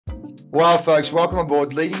Well, folks, welcome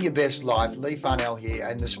aboard Leading Your Best Life. Leigh Farnell here.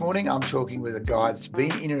 And this morning I'm talking with a guy that's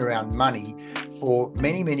been in and around money for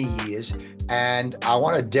many, many years. And I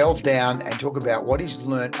want to delve down and talk about what he's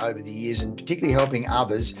learned over the years and particularly helping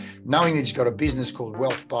others, knowing that he's got a business called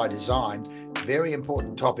Wealth by Design. Very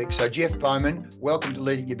important topic. So, Jeff Bowman, welcome to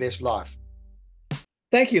Leading Your Best Life.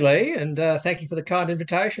 Thank you, Leigh, and thank you for the kind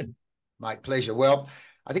invitation. Mate, pleasure. Well,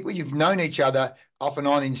 I think we've known each other off and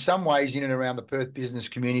on in some ways in and around the Perth business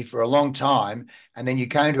community for a long time. And then you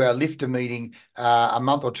came to our lifter meeting a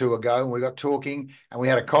month or two ago, and we got talking, and we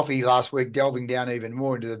had a coffee last week, delving down even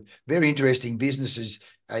more into the very interesting businesses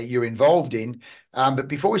you're involved in. But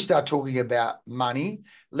before we start talking about money,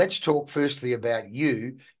 let's talk firstly about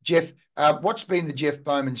you. Jeff, what's been the Jeff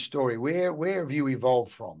Bowman story? Where have you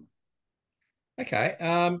evolved from? Okay,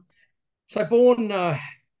 so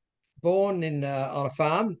born in on a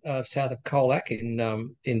farm south of Colac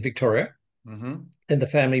in Victoria. Mm-hmm. Then the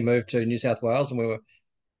family moved to New South Wales, and we were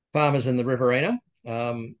farmers in the Riverina,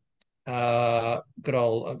 good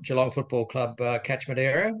old Geelong Football Club catchment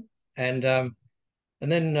area, and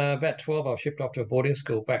then about 12, I was shipped off to a boarding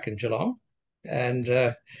school back in Geelong, and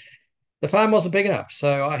the farm wasn't big enough,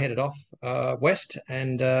 so I headed off west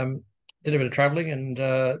and did a bit of travelling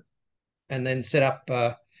and then set up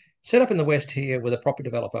in the West here with a property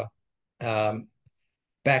developer um,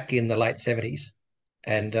 back in the late 70s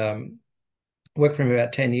and worked for him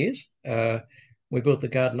about 10 years. We built the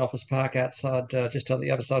garden office park outside, just on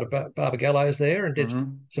the other side of Barbagallows there, and did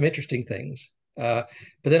Mm-hmm. some interesting things. But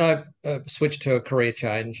then I switched to a career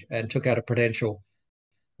change and took out a Prudential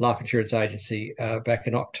life insurance agency back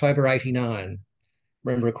in October '89.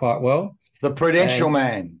 Remember it quite well. The Prudential And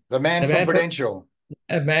man, the man a from man for Prudential.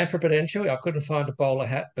 a man for Prudential. I couldn't find a bowler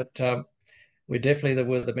hat, but we definitely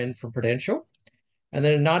were the men from Prudential. And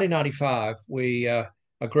then in 1995,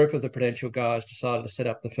 a group of the Prudential guys decided to set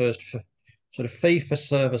up the first sort of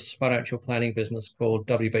fee-for-service financial planning business called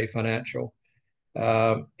WB Financial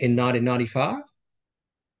in 1995.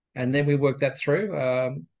 And then we worked that through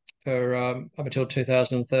for up until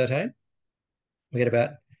 2013. We had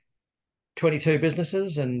about 22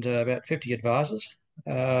 businesses and about 50 advisors.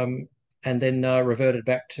 And then reverted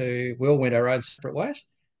back to, we all went our own separate ways.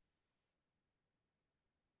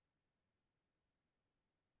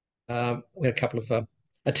 We had a couple of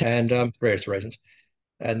and various reasons.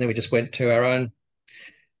 And then we just went to our own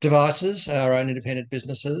devices, our own independent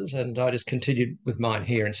businesses, and I just continued with mine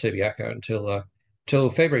here in Subiaco until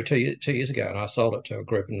February 2 years ago, and I sold it to a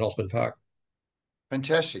group in Osborne Park.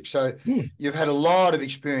 Fantastic. So Hmm. you've had a lot of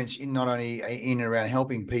experience in not only in and around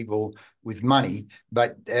helping people with money,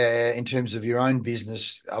 but in terms of your own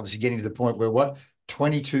business, obviously getting to the point where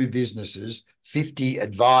 22 businesses, 50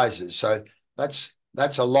 advisors. So that's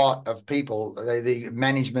a lot of people, the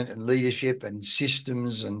management and leadership and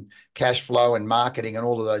systems and cash flow and marketing and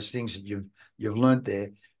all of those things that you've learnt there.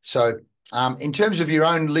 So in terms of your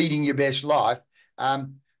own leading your best life,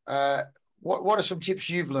 um, uh, what are some tips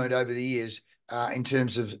you've learned over the years in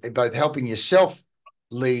terms of both helping yourself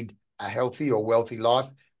lead a healthy or wealthy life,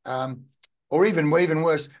 or even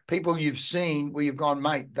worse, people you've seen where you've gone,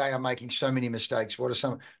 mate, they are making so many mistakes. What are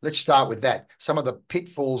some? Let's start with that. Some of the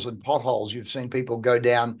pitfalls and potholes you've seen people go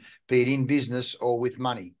down, be it in business or with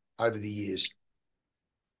money over the years.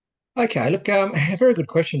 Okay, look, a very good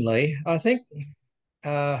question, Leigh. I think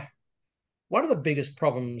uh, one of the biggest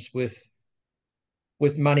problems with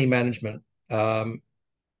money management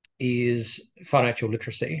is financial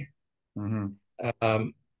literacy. Mm-hmm.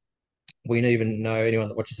 Um, we even know anyone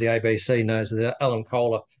that watches the ABC knows that the Alan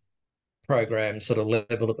Kohler program sort of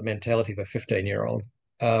leveled at the mentality of a 15-year-old.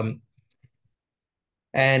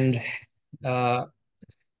 And uh,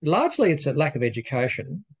 largely it's a lack of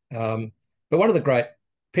education. But one of the great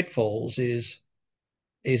pitfalls is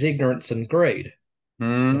ignorance and greed. It's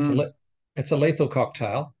Mm-hmm. it's a lethal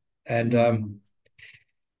cocktail, and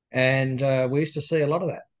Mm-hmm. we used to see a lot of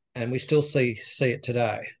that, and we still see it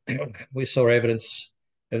today. We saw evidence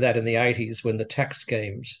of that in the '80s when the tax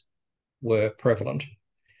schemes were prevalent.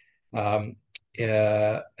 Um,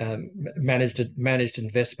 managed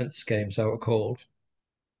investment schemes, they were called,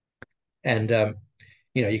 and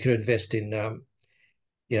you could invest in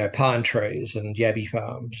pine trees and yabby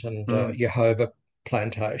farms and Yehovah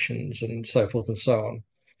plantations and so forth and so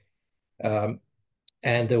on.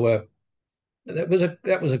 And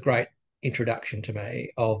that was a great introduction to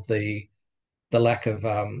me of the lack of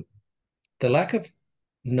the lack of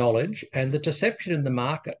knowledge and the deception in the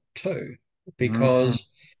market too, Mm-hmm. because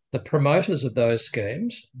the promoters of those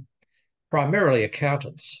schemes, primarily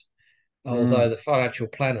accountants, although Mm-hmm. the financial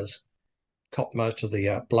planners cop most of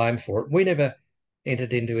the blame for it. We never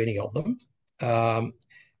entered into any of them. Um,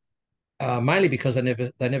 mainly because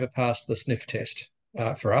they never passed the sniff test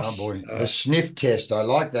for Oh us. boy, the sniff test. I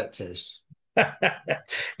like that test.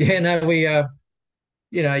 Yeah, no, we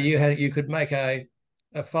you could make a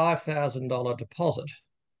 $5,000 deposit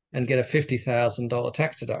and get a $50,000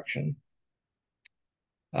 tax deduction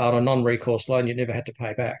on a non-recourse loan you never had to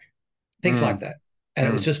pay back. Things like Mm, that, and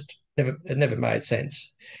it was mm, just never made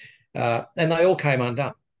sense. And they all came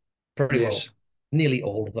undone pretty well, yes. nearly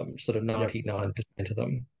all of them, sort of Yep. 99% of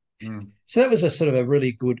them. Mm, So that was a sort of a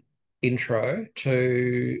really good intro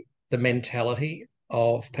to the mentality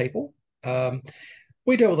of people. Um,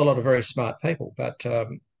 we dealt with a lot of very smart people, but uh,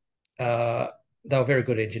 they were very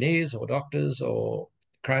good engineers or doctors or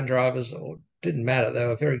crane drivers, or didn't matter. They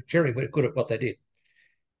were very good at what they did.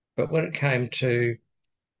 But when it came to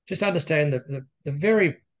just understand the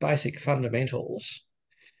very basic fundamentals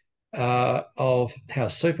of how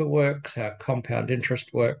super works, how compound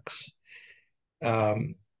interest works,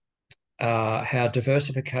 um, how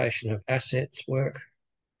diversification of assets work,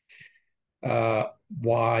 uh,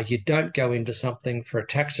 why you don't go into something for a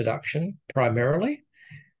tax deduction primarily.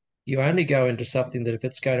 You only go into something that if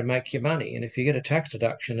it's going to make you money, and if you get a tax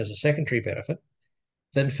deduction as a secondary benefit,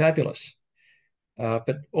 then fabulous.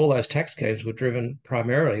 But all those tax schemes were driven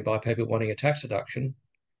primarily by people wanting a tax deduction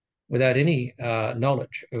without any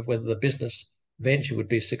knowledge of whether the business venture would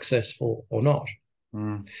be successful or not.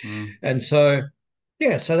 mm. And so,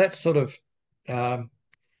 yeah, so that's sort of um,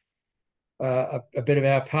 a bit of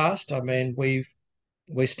our past. I mean,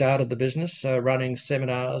 we started the business running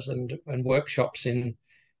seminars and workshops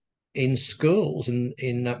in schools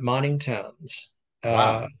in mining towns Wow.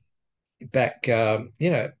 uh, back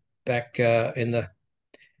back in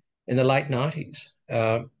the late 90s.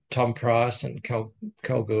 Tom Price and Cole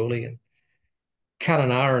Gooley and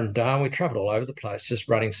Kununurra and Darwin, we travelled all over the place just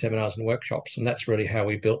running seminars and workshops, and that's really how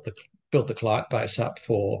we built the client base up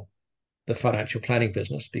for the financial planning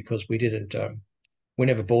business, because we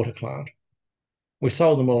never bought a client. We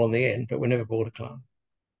sold them all in the end, but we never bought a client.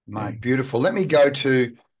 Mate, beautiful. Let me go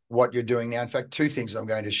to what you're doing now. In fact, two things I'm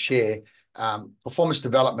going to share. Performance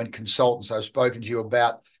development consultants, I've spoken to you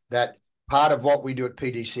about that. Part of what we do at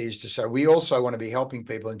PDC is to say we also want to be helping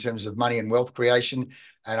people in terms of money and wealth creation.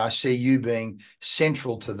 And I see you being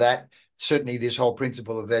central to that. Certainly this whole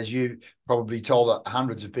principle of, as you probably told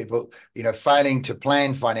hundreds of people, failing to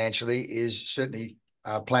plan financially is certainly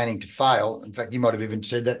planning to fail. In fact, you might have even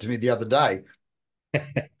said that to me the other day.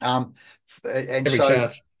 Um, and Every so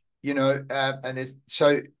chance.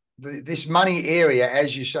 so this money area,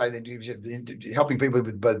 as you say, helping people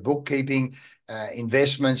with both bookkeeping,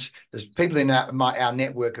 investments. There's people in our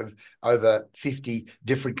network of over 50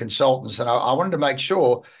 different consultants, and I wanted to make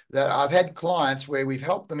sure that I've had clients where we've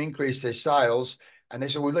helped them increase their sales. And they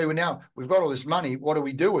said, well, Leigh, now we've got all this money. What do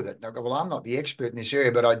we do with it? And I go, well, I'm not the expert in this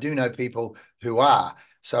area, but I do know people who are.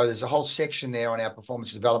 So there's a whole section there on our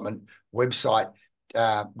performance development website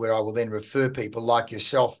where I will then refer people like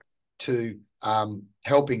yourself to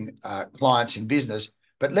helping clients in business.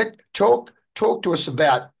 But talk to us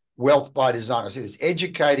about wealth by design. I said it's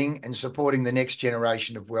educating and supporting the next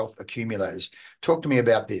generation of wealth accumulators. Talk to me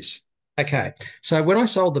about this. Okay. So when I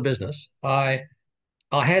sold the business, I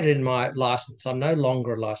had in my license, I'm no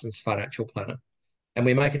longer a licensed financial planner. And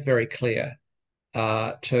we make it very clear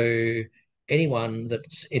to anyone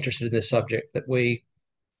that's interested in this subject that we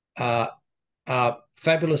uh, are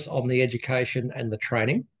fabulous on the education and the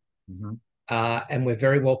training. Mm-hmm. And we're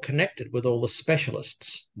very well connected with all the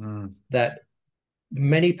specialists Mm. that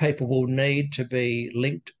many people will need to be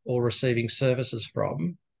linked or receiving services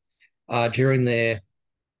from during their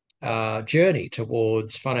journey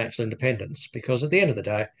towards financial independence. Because at the end of the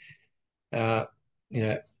day, uh,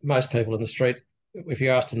 most people in the street, if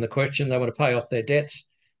you ask them the question, they want to pay off their debts,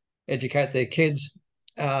 educate their kids,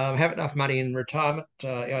 have enough money in retirement,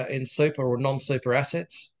 in super or non-super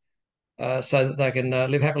assets, so that they can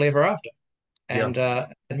live happily ever after Yeah.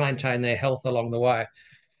 and maintain their health along the way.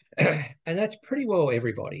 And that's pretty well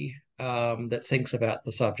everybody that thinks about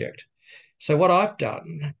the subject. So what I've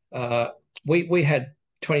done, we had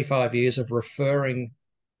 25 years of referring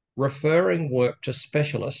work to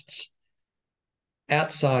specialists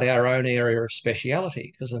outside our own area of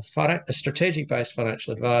speciality, because a strategic-based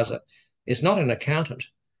financial advisor is not an accountant,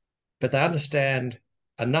 but they understand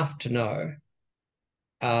enough to know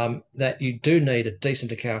that you do need a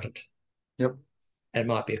decent accountant. Yep. And it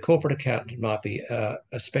might be a corporate accountant, it might be a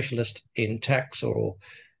specialist in tax or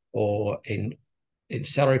in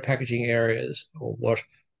salary packaging areas or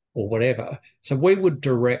whatever. So we would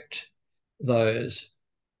direct those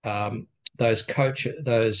um, those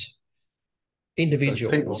Those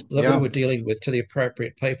individuals people. that we Yeah. were dealing with to the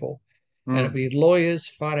appropriate people. and it'd Mm. be lawyers,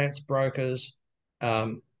 finance brokers,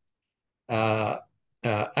 um,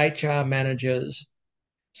 HR managers.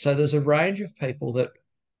 So there's a range of people that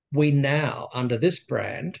we now, under this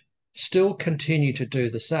brand, still continue to do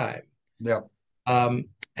the same. Yeah. Um,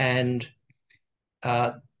 and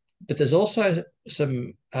but there's also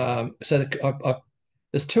some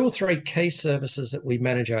there's two or three key services that we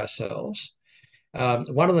manage ourselves.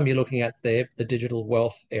 One of them you're looking at there, the digital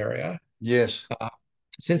wealth area. Yes.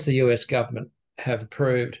 Since the US government have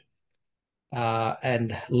approved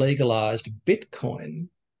and legalized Bitcoin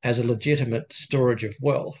as a legitimate storage of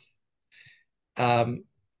wealth, um,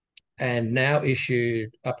 and now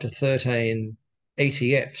issued up to 13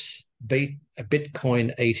 ETFs,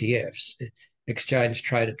 Bitcoin ETFs, exchange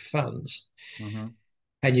traded funds. Mm-hmm.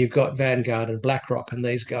 And you've got Vanguard and BlackRock and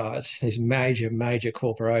these guys, these major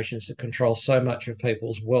corporations that control so much of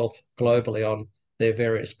people's wealth globally on their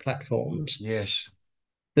various platforms. Yes.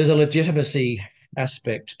 There's a legitimacy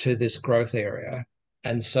aspect to this growth area.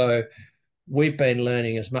 And so we've been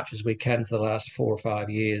learning as much as we can for the last 4 or 5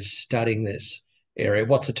 years, studying this area.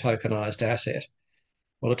 What's a tokenized asset?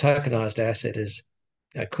 Well, a tokenized asset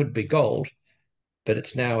could be gold, but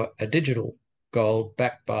it's now a digital gold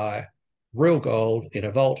backed by real gold in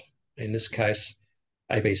a vault. In this case,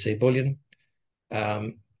 ABC bullion,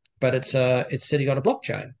 um, but it's sitting on a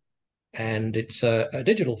blockchain, and it's a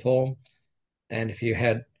digital form. And if you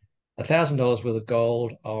had $1,000 worth of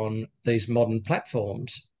gold on these modern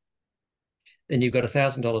platforms, then you've got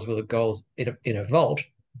 $1,000 worth of gold in a vault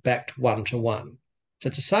backed 1 to 1. So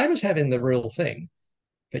it's the same as having the real thing,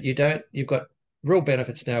 but you've got real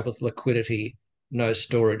benefits now with liquidity, no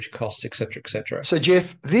storage costs, etc., etc. So,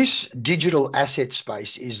 Jeff, this digital asset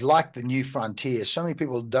space is like the new frontier. So many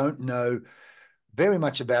people don't know very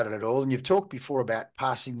much about it at all. And you've talked before about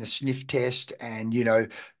passing the sniff test and,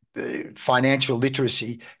 financial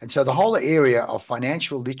literacy. And so the whole area of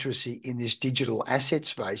financial literacy in this digital asset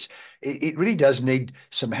space, it really does need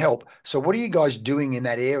some help. So what are you guys doing in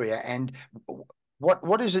that area? And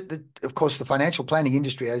what is it that, of course, the financial planning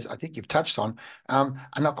industry, as I think you've touched on, are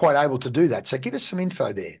not quite able to do that. So give us some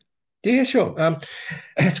info there. Yeah, sure.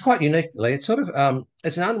 It's quite uniquely. It's sort of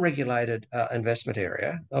it's an unregulated investment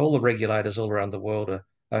area. All the regulators all around the world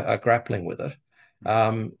are grappling with it,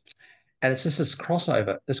 um, and it's just this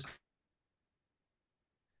crossover. This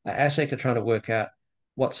ASIC are trying to work out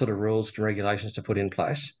what sort of rules and regulations to put in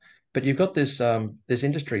place. But you've got this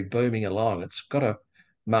industry booming along. It's got a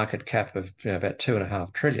market cap of about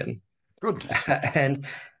 2.5 trillion, Goodness. and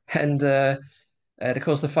and of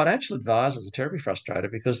course the financial advisors are terribly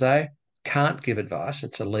frustrated because they can't give advice.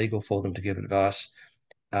 It's illegal for them to give advice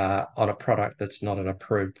on a product that's not an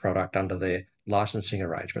approved product under their licensing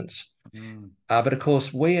arrangements. Mm. But of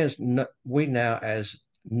course, we now as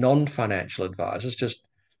non-financial advisors, just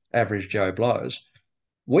average Joe Blows,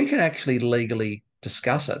 we can actually legally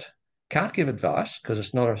discuss it. Can't give advice because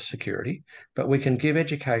it's not a security, but we can give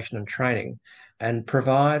education and training and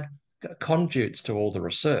provide conduits to all the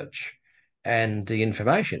research and the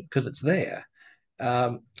information because it's there.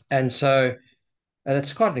 And so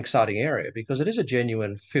it's quite an exciting area because it is a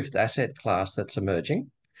genuine fifth asset class that's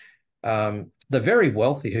emerging. The very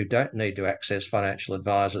wealthy who don't need to access financial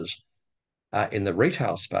advisors in the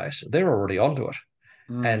retail space, they're already onto it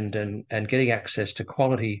Mm. and getting access to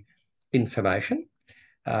quality information.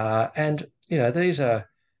 And these are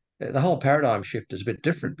the whole paradigm shift is a bit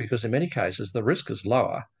different because in many cases the risk is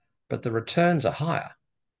lower, but the returns are higher,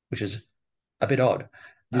 which is a bit odd.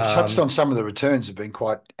 You've touched Um, on some of the returns have been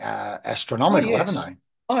quite oh astronomical, haven't yes, they?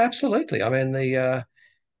 oh absolutely. I mean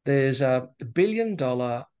there's a $1 billion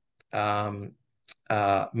um,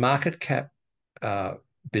 market cap uh,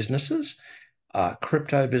 businesses,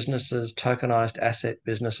 crypto businesses, tokenized asset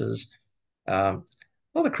businesses. Um,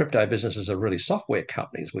 a lot of crypto businesses are really software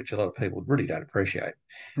companies, which a lot of people really don't appreciate.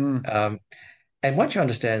 Mm. Um, and once you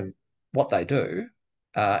understand what they do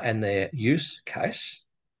and their use case,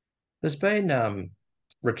 there's been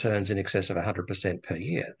returns in excess of 100% per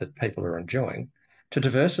year that people are enjoying to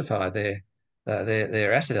diversify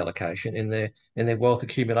their asset allocation in their wealth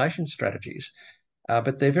accumulation strategies.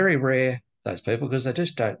 But they're very rare, those people, because they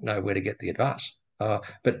just don't know where to get the advice.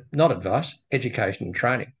 But not advice, education and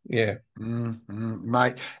training. Yeah.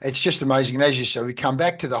 Mate, it's just amazing. And as you say, we come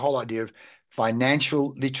back to the whole idea of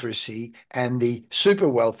financial literacy, and the super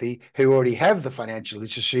wealthy who already have the financial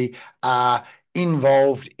literacy are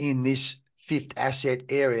involved in this fifth asset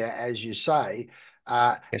area, as you say,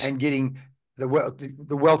 Yes. and getting the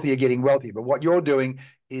wealthy are getting wealthier. But what you're doing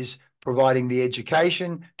is providing the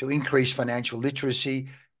education to increase financial literacy,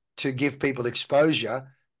 to give people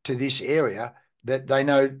exposure to this area that they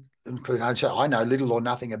know I know little or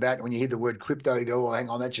nothing about it. When you hear the word crypto, you go, "Oh, hang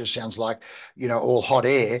on, that just sounds like, all hot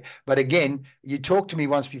air." But again, you talked to me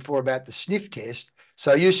once before about the sniff test.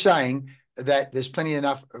 So you're saying that there's plenty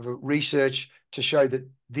enough of research to show that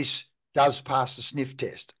this does pass the sniff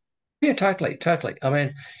test. Yeah, totally, totally. I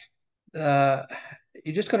mean, uh,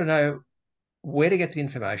 you just got to know where to get the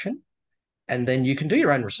information, and then you can do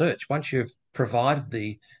your own research once you've provided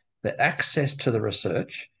the access to the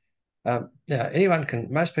research.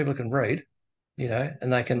 Most people can read,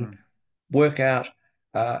 and they can Mm. work out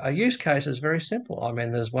a use case is very simple. I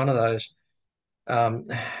mean, there's one of those um,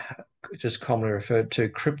 just commonly referred to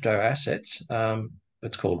crypto assets.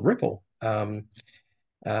 It's called Ripple. And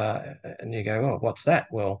you go, oh, what's that?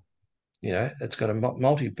 Well, it's got a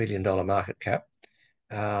multi-billion-dollar market cap.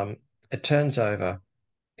 It turns over,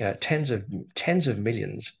 tens of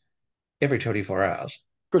millions every 24 hours.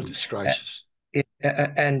 Goodness gracious.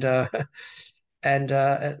 And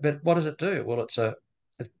but what does it do? Well,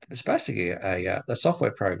 it's basically a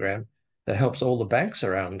software program that helps all the banks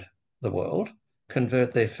around the world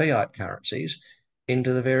convert their fiat currencies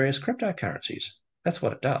into the various cryptocurrencies. That's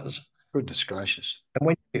what it does. Goodness gracious.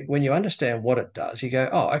 And when you understand what it does, you go,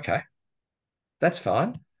 oh, okay, that's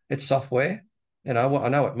fine. It's software. I know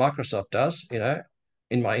what Microsoft does.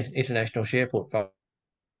 In my international share portfolio,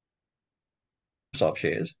 Microsoft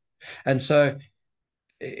shares, and so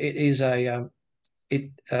it is and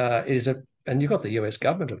you've got the US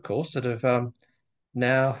government, of course, that have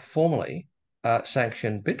now formally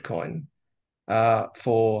sanctioned Bitcoin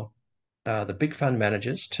for the big fund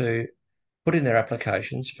managers to put in their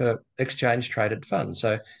applications for exchange traded funds.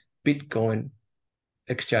 So Bitcoin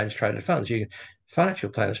exchange traded funds. Financial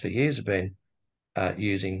planners for years have been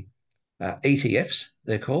using ETFs,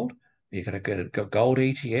 they're called. You could get a gold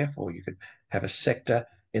ETF, or you could have a sector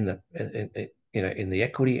in the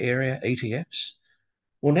equity area ETFs.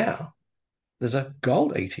 Well, now there's a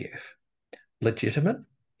gold ETF, legitimate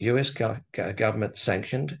US government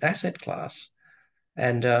sanctioned asset class,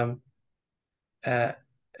 and uh, uh,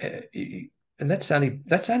 and that's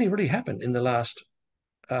only really happened in the last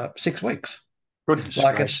 6 weeks. Goodness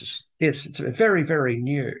Like it's gracious. yes, it's very very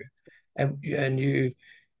new, and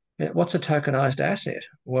what's a tokenized asset?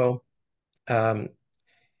 Well, um,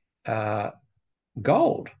 uh,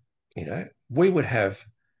 gold. We would have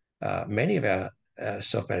many of our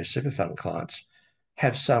self-managed super fund clients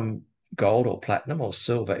have some gold or platinum or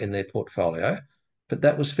silver in their portfolio, but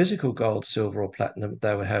that was physical gold, silver, or platinum.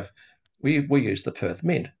 They would have. We use the Perth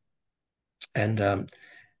Mint, and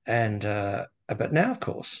but now, of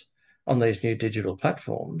course, on these new digital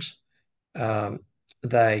platforms, um,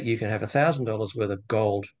 they you can have $1,000 worth of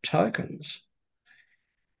gold tokens,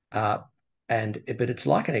 uh, but it's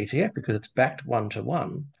like an ETF because it's backed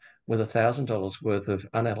 1-to-1 with $1,000 worth of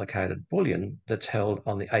unallocated bullion that's held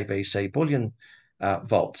on the ABC Bullion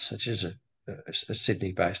vaults, which is a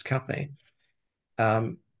Sydney-based company.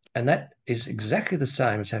 And that is exactly the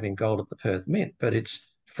same as having gold at the Perth Mint, but it's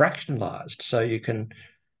fractionalized. So you can,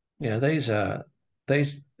 these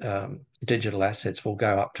digital assets will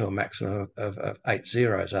go up to a maximum of 8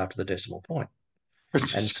 zeros after the decimal point. And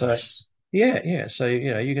Goodness so, gracious. yeah, yeah. So,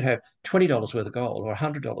 you could have $20 worth of gold or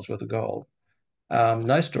 $100 worth of gold,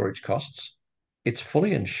 no storage costs. It's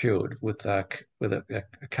fully insured with a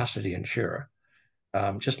custody insurer,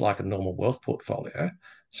 just like a normal wealth portfolio.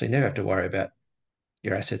 So you never have to worry about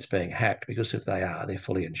your assets being hacked, because if they are, they're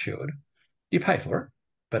fully insured. You pay for it,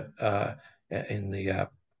 but in the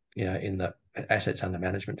assets under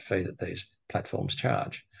management fee that these platforms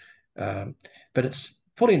charge. But it's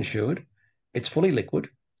fully insured, it's fully liquid.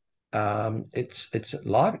 It's a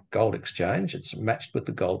live gold exchange. It's matched with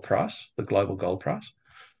the gold price, the global gold price.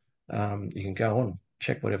 You can go on,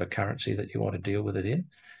 check whatever currency that you want to deal with it in,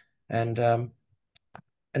 and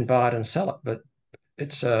and buy it and sell it. But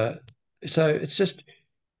it's so it's just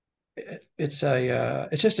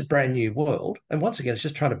a brand new world. And once again, it's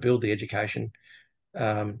just trying to build the education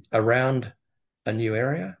around a new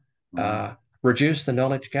area, Mm. uh, reduce the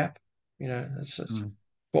knowledge gap. That's Mm.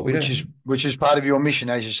 what we do. Which is part of your mission,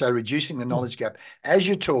 as you say, reducing the Hmm. knowledge gap. As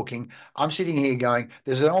you're talking, I'm sitting here going,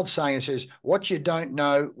 there's an old saying that says, what you don't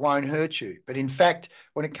know won't hurt you. But in fact,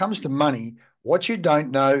 when it comes to money, what you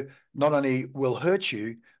don't know not only will hurt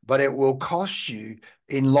you, but it will cost you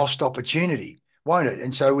in lost opportunity, won't it?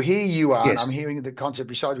 And so here you are, and I'm Yes. hearing the concept,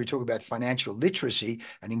 besides we talk about financial literacy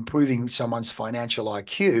and improving someone's financial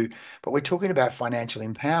IQ, but we're talking about financial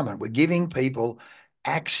empowerment. We're giving people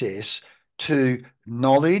access to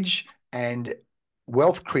knowledge and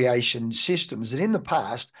wealth creation systems that in the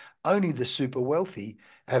past only the super wealthy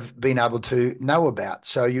have been able to know about.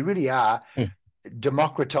 So you really are Hmm.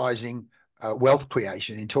 democratizing wealth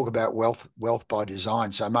creation and talk about wealth by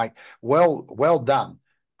design. So, mate, well done.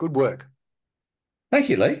 Good work. Thank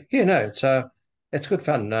you, Lee. Yeah, no, it's good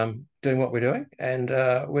fun doing what we're doing, and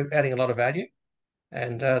we're adding a lot of value,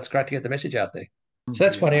 and it's great to get the message out there. So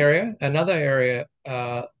that's Brilliant, one mate. area. Another area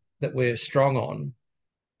that we're strong on,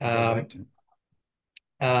 Go back to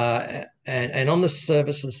and on the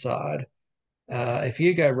services side, if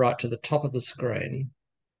you go right to the top of the screen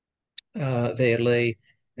there, Lee,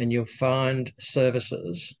 and you'll find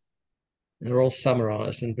services. They're all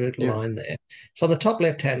summarized in blue yeah. line there. So on the top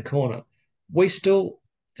left-hand corner, we still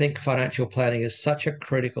think financial planning is such a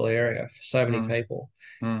critical area for so many Mm, people,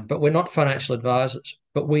 mm, but we're not financial advisors.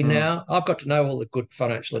 But mm, I've got to know all the good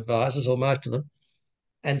financial advisors, or most of them.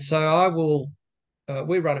 And so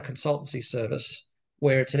we run a consultancy service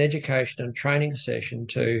where it's an education and training session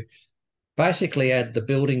to basically add the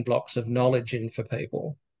building blocks of knowledge in for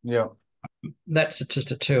people. yeah. That's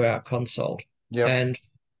just a 2-hour consult. Yep. And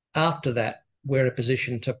after that, we're in a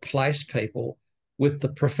position to place people with the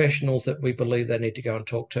professionals that we believe they need to go and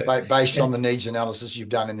talk to. Based on And the needs analysis you've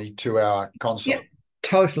done in the 2-hour yeah, consult.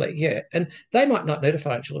 totally. Yeah. And they might not need a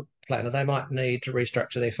financial planner. They might need to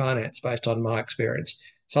restructure their finance based on my experience.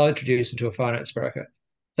 So I'll introduce them to a finance broker.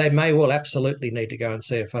 They may well absolutely need to go and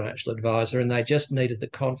see a financial advisor, and they just needed the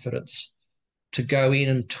confidence to go in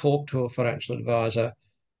and talk to a financial advisor,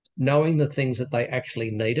 knowing the things that they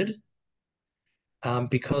actually needed.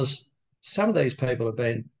 Because some of these people have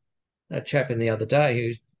been a chap in the other day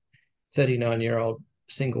who's 39-year-old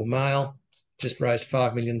single male, just raised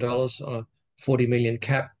 $5 million on a 40 million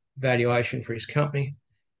cap valuation for his company,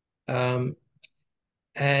 um,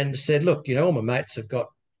 and said, look, all my mates have got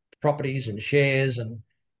properties and shares and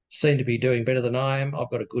seem to be doing better than I am.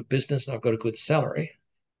 I've got a good business and I've got a good salary,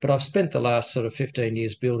 but I've spent the last sort of 15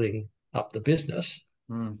 years building up the business.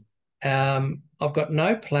 Mm, I've got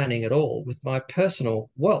no planning at all with my personal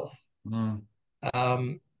wealth, mm,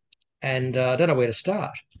 um, and I don't know where to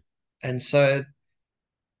start. And so,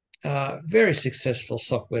 very successful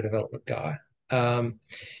software development guy,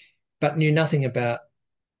 but knew nothing about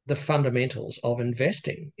the fundamentals of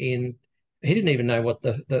investing in. He didn't even know what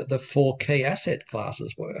the 4 key asset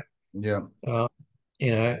classes were. yeah. Uh, you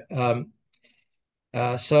know, um,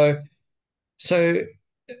 uh, so so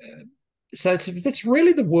so that's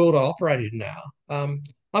really the world I operate in now.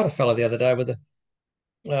 I had a fellow the other day with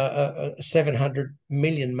a 700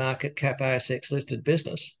 million market cap ASX listed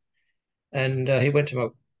business, and he went to my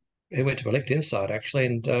LinkedIn site actually,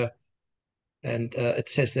 and it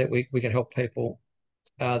says that we can help people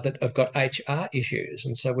that have got HR issues,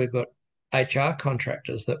 and so we've got HR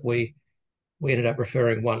contractors that we ended up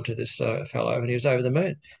referring one to this fellow, and he was over the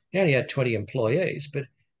moon. He only had 20 employees, but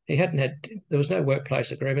there was no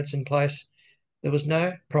workplace agreements in place. There was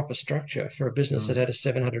no proper structure for a business that Mm. had a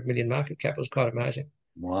 700 million market cap. It was quite amazing.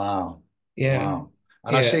 Wow. Yeah, Wow.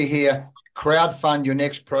 And I yeah, see here, crowdfund your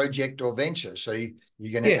next project or venture. So you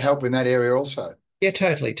can yes, help in that area also. yeah,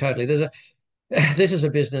 totally, totally. This is a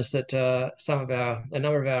business that a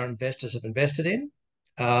number of our investors have invested in.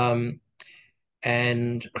 Um,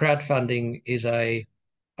 and crowdfunding is a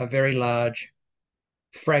very large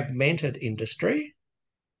fragmented industry,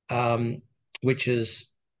 um, which is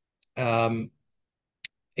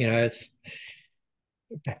it's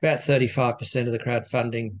about 35% of the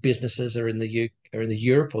crowdfunding businesses are in the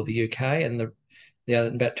Europe or the UK, and the other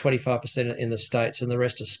about 25% in the States, and the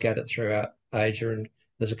rest are scattered throughout Asia, and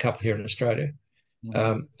there's a couple here in Australia. Mm,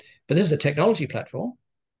 Um, but this is a technology platform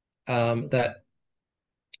that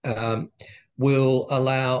um, will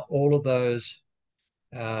allow all of those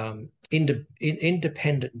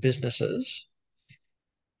independent businesses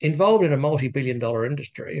involved in a multi-billion-dollar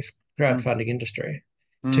industry, mm, crowdfunding industry,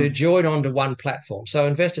 to mm. join onto one platform. So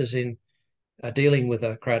investors in dealing with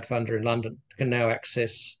a crowdfunder in London can now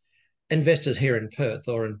access investors here in Perth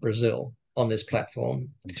or in Brazil on this platform.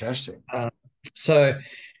 Fantastic. Uh, so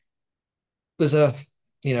there's a,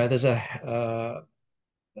 there's a,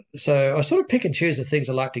 so I sort of pick and choose the things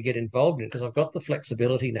I like to get involved in because I've got the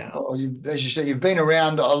flexibility now. Well, as you say, you've been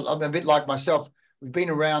around. I'm a bit like myself. We've been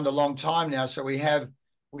around a long time now, so we have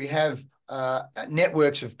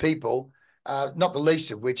networks of people. Not the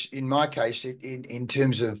least of which, in my case, in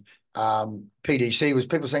terms of PDC, was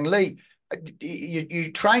people saying, "Leigh,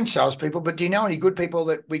 you train salespeople, but do you know any good people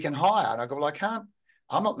that we can hire?" And I go, "Well, I can't.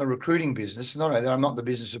 I'm not in the recruiting business. Not only that, I'm not in the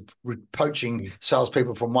business of poaching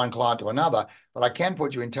salespeople from one client to another, but I can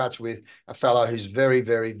put you in touch with a fellow who's very,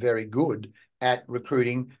 very, very good at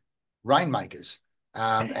recruiting rainmakers.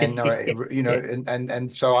 And Yeah.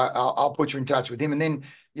 and so I'll put you in touch with him. And then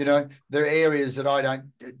there are areas that I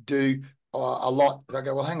don't do a lot. They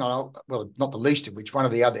go, well, hang on. Well, not the least of which, one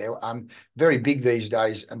of the other, very big these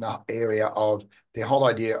days in the area of the whole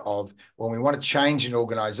idea of when we want to change an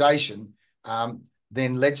organization,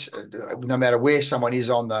 then let's, no matter where someone is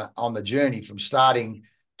on the journey from starting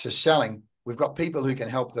to selling, we've got people who can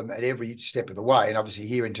help them at every step of the way. And obviously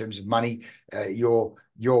here in terms of money, you're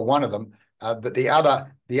one of them. But the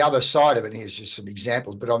other side of it, and here's just some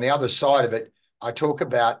examples, but on the other side of it, I talk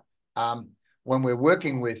about when we're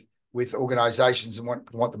working with organizations and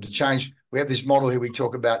want them to change, we have this model here. We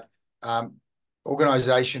talk about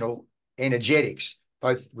organizational energetics.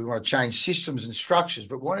 Both we want to change systems and structures,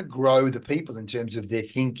 but we want to grow the people in terms of their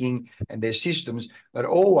thinking and their systems, but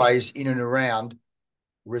always in and around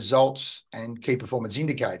results and key performance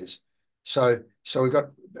indicators. So we've got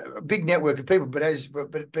a big network of people,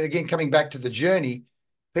 but again, coming back to the journey,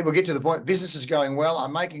 people get to the point, business is going well,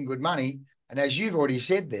 I'm making good money. And as you've already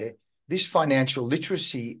said there, this financial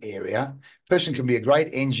literacy area, person can be a great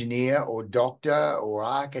engineer or doctor or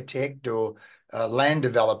architect or land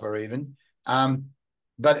developer even.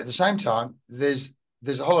 But at the same time, there's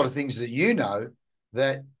a whole lot of things that you know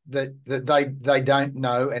that they don't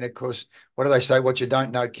know. And of course, what do they say? What you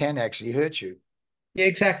don't know can actually hurt you. Yeah,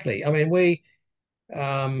 exactly. I mean, we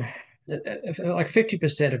like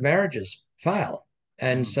 50% of marriages fail,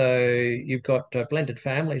 and so you've got blended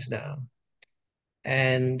families now,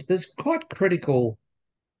 and there's quite critical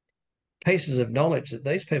pieces of knowledge that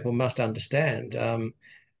these people must understand.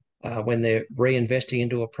 When they're reinvesting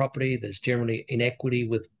into a property, there's generally inequity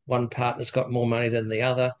with one partner's got more money than the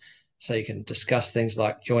other. So you can discuss things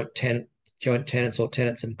like joint tenants or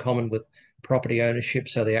tenants in common with property ownership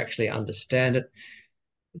so they actually understand it.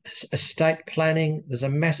 Estate planning, there's a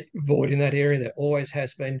massive void in that area. There always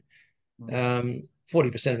has been.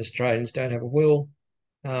 40% of Australians don't have a will.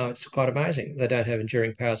 It's quite amazing. They don't have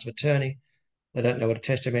enduring powers of attorney. They don't know what a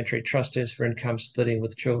testamentary trust is for income splitting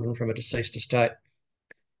with children from a deceased estate.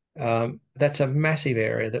 That's a massive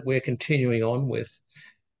area that we're continuing on with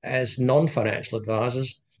as non-financial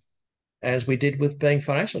advisors, as we did with being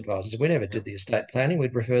financial advisors. We never did the estate planning.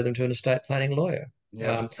 We'd refer them to an estate planning lawyer.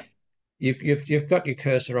 Yeah. You've got your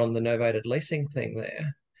cursor on the novated leasing thing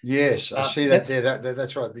there. Yes, I see that there.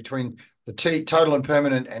 That's right. Between the total and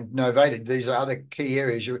permanent and novated, these are other key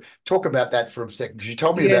areas. You talk about that for a second, because you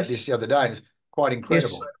told me about this the other day, and it's quite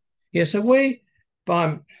incredible. Yes. So we,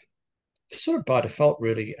 by sort of by default,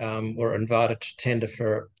 really, were invited to tender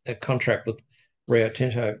for a contract with Rio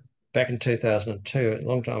Tinto back in 2002, a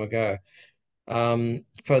long time ago,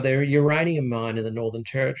 for their uranium mine in the Northern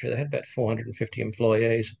Territory. They had about 450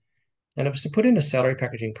 employees, and it was to put in a salary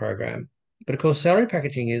packaging program. But of course, salary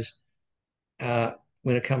packaging is,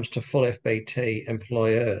 when it comes to full FBT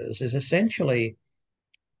employers, is essentially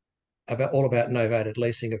all about novated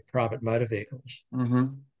leasing of private motor vehicles.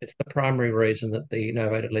 It's the primary reason that the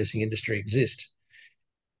novated leasing industry exists.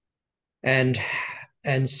 And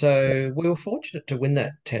so we were fortunate to win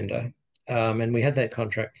that tender, and we had that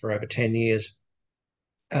contract for over 10 years,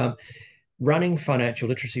 running financial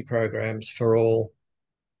literacy programs for all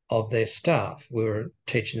of their staff. We were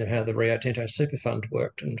teaching them how the Rio Tinto super fund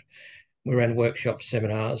worked, and we ran workshops,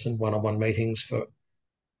 seminars, and one-on-one meetings for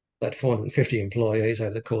that 450 employees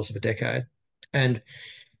over the course of a decade. And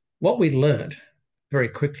what we learned very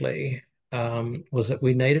quickly was that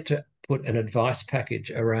we needed to put an advice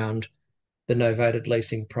package around the novated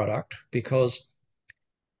leasing product, because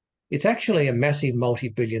it's actually a massive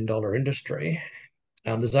multi-billion-dollar industry.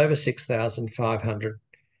 There's over 6,500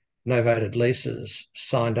 novated leases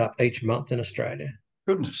signed up each month in Australia.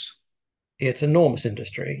 Goodness. It's an enormous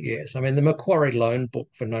industry, yes. I mean, the Macquarie loan book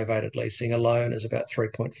for novated leasing alone is about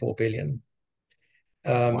 3.4 billion.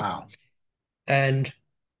 Wow.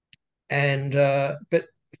 But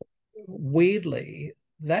weirdly,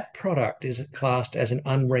 that product is classed as an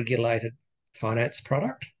unregulated finance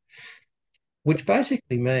product, which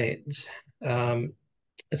basically means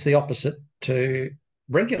it's the opposite to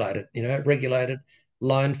regulated. Regulated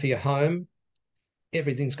loan for your home,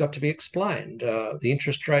 everything's got to be explained. The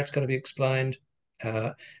interest rate's got to be explained.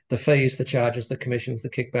 The fees, the charges, the commissions, the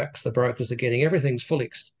kickbacks, the brokers are getting, everything's fully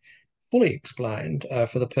explained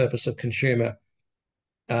for the purpose of consumer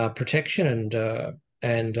protection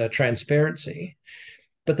and transparency.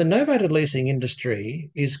 But the novated leasing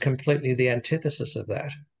industry is completely the antithesis of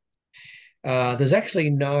that. There's actually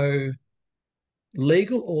no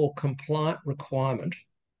legal or compliant requirement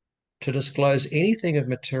to disclose anything of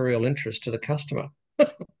material interest to the customer.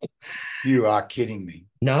 You are kidding me.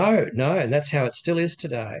 No, and that's how it still is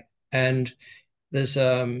today. And there's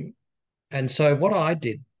and so what I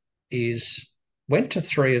did is went to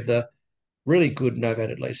three of the really good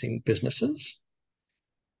novated leasing businesses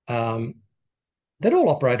they'd all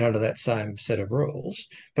operate under that same set of rules.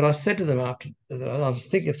 But I said to them after I was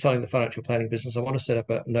thinking of selling the financial planning business, I want to set up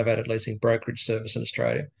a novated leasing brokerage service in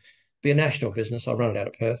Australia. Be a national business. I'll run it out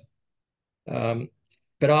of Perth. Um,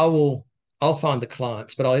 but I'll find the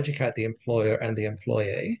clients, but I'll educate the employer and the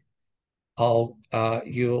employee. Uh,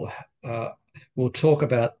 we'll talk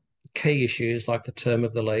about key issues like the term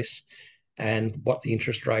of the lease and what the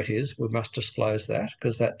interest rate is. We must disclose that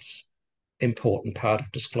because that's important part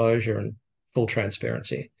of disclosure and full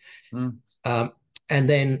transparency. Mm. And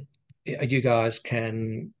then you guys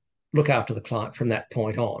can look after the client from that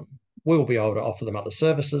point on. We will be able to offer them other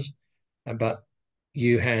services, but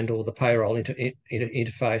you handle the payroll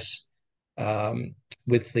interface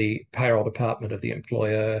with the payroll department of the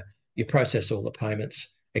employer. You process all the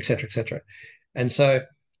payments, et cetera, et cetera. And so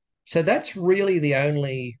that's really the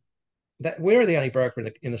only that we're the only broker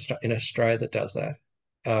in Australia that does that.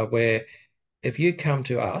 Where if you come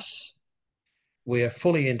to us, we're a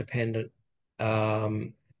fully independent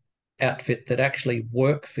outfit that actually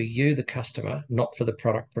work for you, the customer, not for the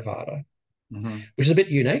product provider, which is a bit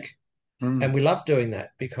unique. And we love doing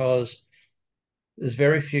that because there's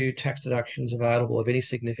very few tax deductions available of any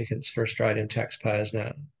significance for Australian taxpayers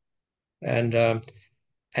now. And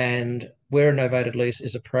where a novated lease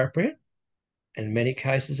is appropriate, in many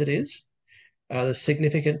cases it is, there's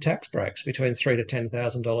significant tax breaks between $3,000 to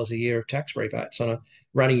 $10,000 a year of tax rebates on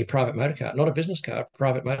running your private motor car, not a business car, a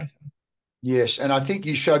private motor car. Yes, and I think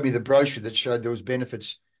you showed me the brochure that showed there was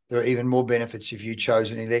benefits. There are even more benefits if you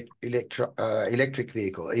chose an electric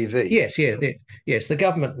vehicle, EV. Yes, yes. The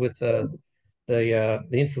government with the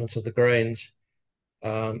influence of the Greens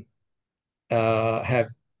have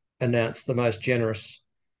announced the most generous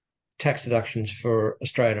tax deductions for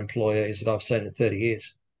Australian employees that I've seen in 30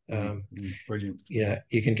 years. Brilliant.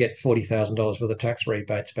 You can get $40,000 worth of tax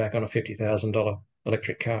rebates back on a $50,000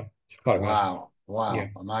 electric car. It's quite amazing. Wow. Yeah.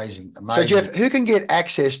 Amazing. So, Jeff, who can get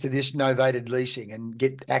access to this novated leasing and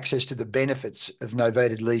get access to the benefits of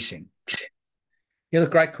novated leasing? Yeah,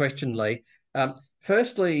 great question, Leigh.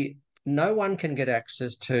 Firstly, no one can get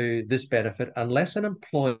access to this benefit unless an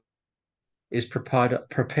employer is prepared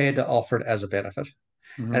to offer it as a benefit.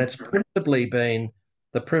 And it's principally been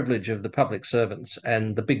the privilege of the public servants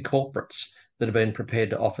and the big corporates that have been prepared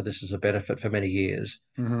to offer this as a benefit for many years.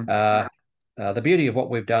 The beauty of what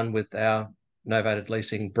we've done with our novated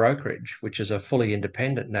leasing brokerage, which is a fully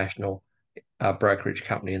independent national brokerage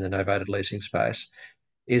company in the novated leasing space,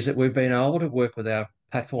 is that we've been able to work with our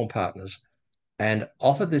platform partners and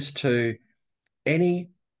offer this to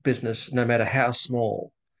any business, no matter how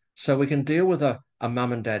small. So we can deal with a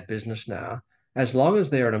mum and dad business now, as long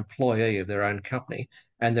as they're an employee of their own company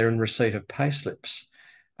and they're in receipt of pay slips.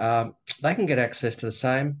 They can get access to the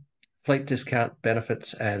same fleet discount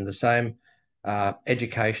benefits and the same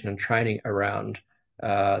education and training around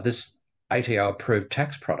this ATO approved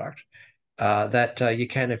tax product that you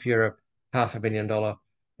can if you're a $500,000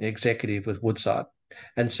 executive with Woodside.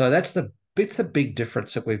 And so it's the big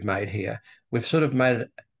difference that we've made here. We've sort of made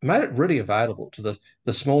it really available to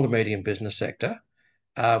the small to medium business sector,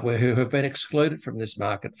 who have been excluded from this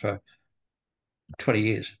market for 20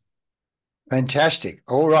 years. Fantastic.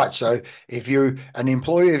 All right. So if you're an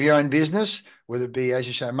employee of your own business, whether it be, as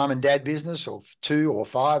you say, a mum and dad business or 2 or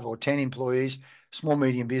 5 or 10 employees, small,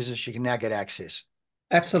 medium business, you can now get access.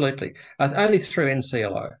 Absolutely. Only through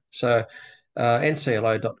NCLO. So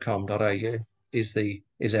nclo.com.au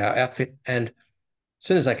is our outfit. And as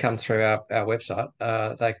soon as they come through our website,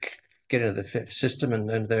 they get into the system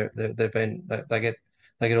and they get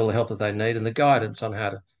all the help that they need and the guidance on how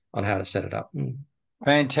to set it up.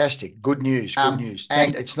 Fantastic. Good news. Good news.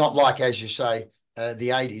 And it's not like, as you say, the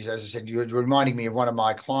 80s. As I said, you're reminding me of one of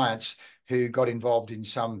my clients who got involved in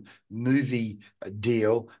some movie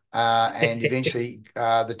deal and eventually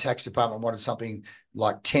the tax department wanted something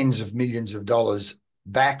like tens of millions of dollars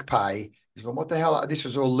back pay. He's going, what the hell? This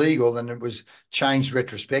was all legal and it was changed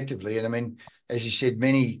retrospectively. And I mean, as you said,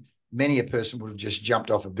 many a person would have just jumped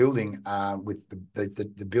off a building with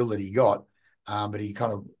the bill that he got, but he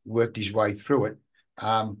kind of worked his way through it.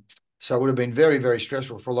 So it would have been very, very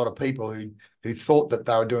stressful for a lot of people who thought that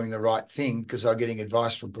they were doing the right thing because they were getting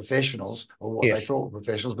advice from professionals or what they thought were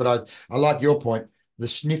professionals. But I like your point, the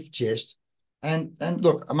sniff test. And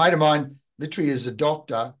look, a mate of mine literally is a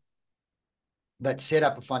doctor that set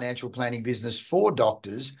up a financial planning business for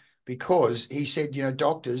doctors because he said,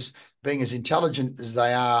 doctors being as intelligent as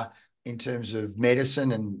they are in terms of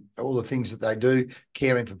medicine and all the things that they do,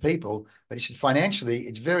 caring for people. But he said, financially,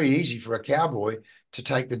 it's very easy for a cowboy to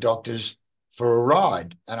take the doctors for a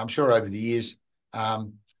ride. And I'm sure over the years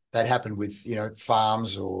that happened with,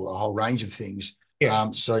 farms or a whole range of things.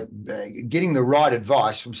 Yeah. So getting the right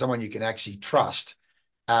advice from someone you can actually trust,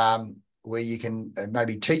 where you can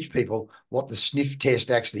maybe teach people what the sniff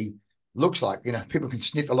test actually looks like. You know, people can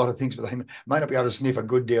sniff a lot of things, but they may not be able to sniff a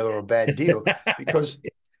good deal or a bad deal because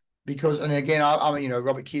and again, you know,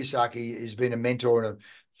 Robert Kiyosaki has been a mentor and a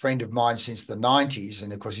friend of mine since the 90s.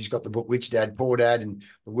 And of course, he's got the book Rich Dad, Poor Dad, and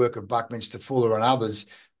the work of Buckminster Fuller and others,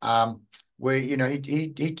 where, you know,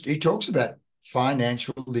 he talks about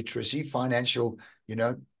financial literacy, you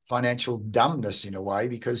know, financial dumbness in a way,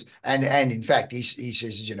 because, and in fact, he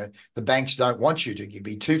says, you know, the banks don't want you to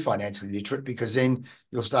be too financially literate, because then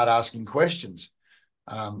you'll start asking questions.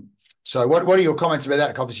 So what are your comments about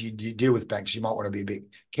that? Obviously, you deal with banks, you might want to be a bit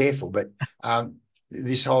careful, but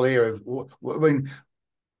this whole area of when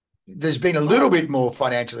there's been a little bit more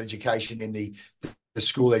financial education in the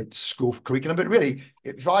school curriculum, but really,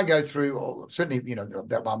 if I go through, certainly, you know,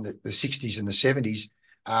 that one, the 60s and the 70s,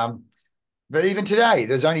 but even today,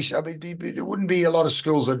 there's only, I mean, there wouldn't be a lot of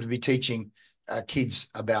schools that would be teaching kids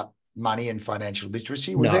about money and financial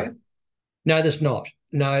literacy, would No, there? no, there's not.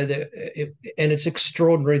 No, and it's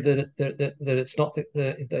extraordinary that it's not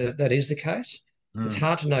that is the case. It's Mm,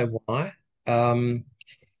 hard to know why. Um,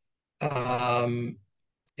 um,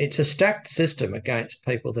 it's a stacked system against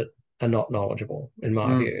people that are not knowledgeable, in my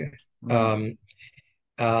mm, view. mm.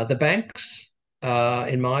 Um, the banks,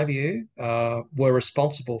 in my view, were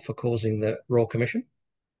responsible for causing the Royal Commission.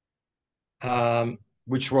 Um,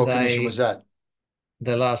 Which Royal Commission was they that?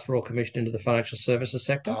 the last Royal Commission into the financial services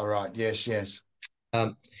sector, Oh, right. Yes, yes.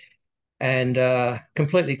 um, and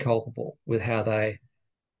completely culpable with how they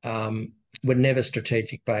were never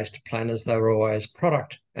strategic based planners. They were always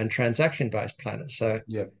product and transaction based planners. So,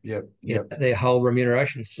 Yep, yep, you yep. know, their whole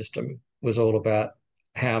remuneration system was all about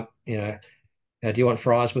how, you know, do you want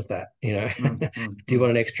fries with that? You know, Mm, mm, do you want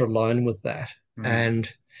mm, an extra loan with that? mm.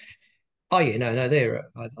 And oh yeah, no,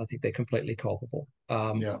 I think they're completely culpable,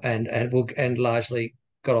 Yeah, and largely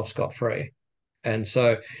got off scot free. And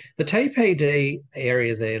so the TPD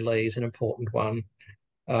area there, Leigh, is an important one.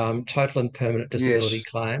 Total and permanent disability yes,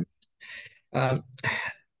 claim. Um,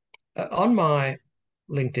 on my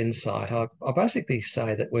LinkedIn site, I basically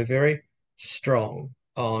say that we're very strong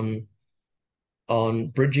on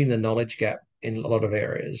bridging the knowledge gap in a lot of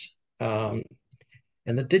areas. And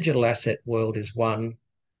the digital asset world is one,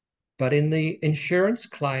 but in the insurance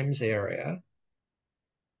claims area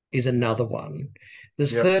is another one.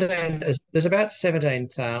 yep. There's about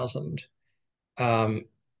 17,000 um,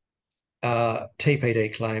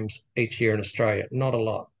 TPD claims each year in Australia. Not a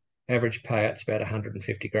lot. Average payout's about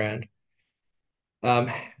 150 grand.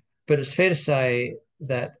 Um, but it's fair to say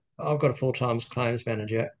that I've got a full-time claims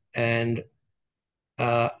manager, and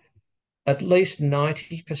uh, at least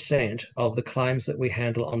 90% of the claims that we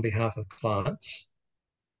handle on behalf of clients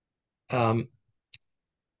um,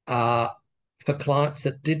 are for clients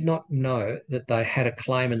that did not know that they had a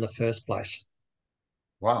claim in the first place.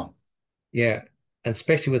 Wow. Yeah, and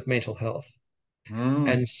especially with mental health.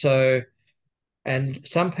 Mm. And so, and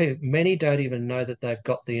some people, many don't even know that they've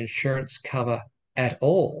got the insurance cover at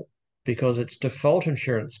all, because it's default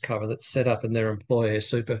insurance cover that's set up in their employer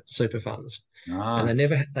super funds, and Ah,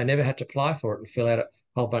 they never had to apply for it and fill out a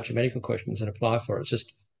whole bunch of medical questions and apply for it. It's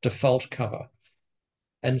just default cover.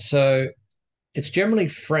 And so it's generally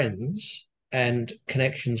friends and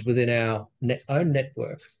connections within our own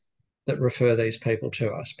network that refer these people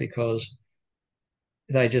to us, because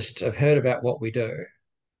they just have heard about what we do,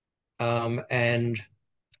 um, and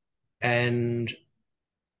and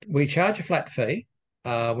we charge a flat fee.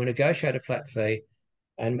 We negotiate a flat fee,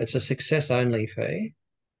 and it's a success only fee.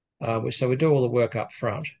 So we do all the work up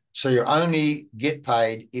front. so you only get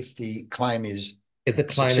paid if the claim is If the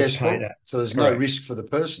claim is paid successful, out, so there's no correct. risk for the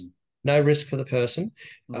person. No risk for the person.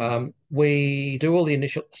 Mm. We do all the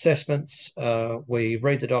initial assessments. We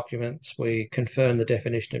read the documents. We confirm the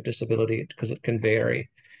definition of disability, because it can vary.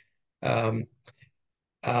 Um,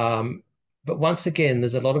 um, but once again,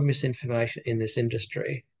 there's a lot of misinformation in this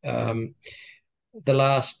industry. Mm. The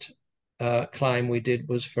last claim we did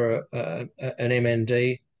was for an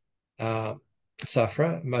MND uh,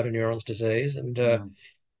 sufferer, motor neurons disease. And Mm.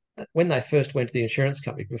 when they first went to the insurance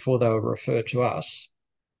company, before they were referred to us,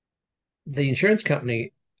 the insurance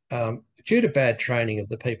company, due to bad training of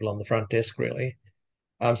the people on the front desk, really,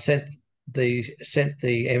 sent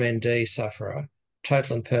the MND sufferer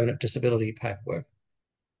total and permanent disability paperwork,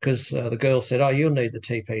 because the girl said, "Oh, you'll need the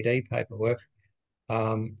TPD paperwork.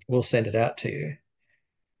 We'll send it out to you,"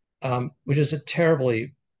 which is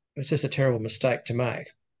it's just a terrible mistake to make,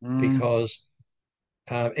 Mm. because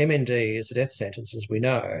MND is a death sentence, as we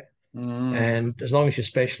know, Mm. and as long as you're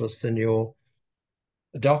specialists and your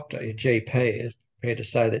doctor, your GP, prepared to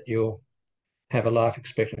say that you'll have a life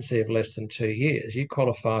expectancy of less than 2 years, you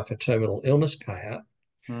qualify for terminal illness payout,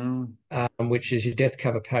 which is your death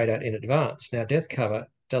cover paid out in advance. Now, death cover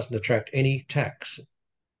doesn't attract any tax,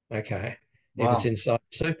 okay, if it's Wow. inside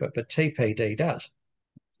super, but TPD does.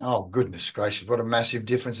 Oh, goodness gracious. What a massive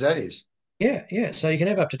difference that is. Yeah, yeah. So you can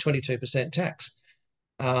have up to 22% tax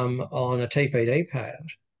on a TPD payout.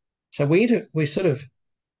 So we sort of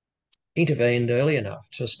intervened early enough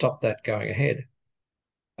to stop that going ahead.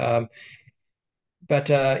 Um, but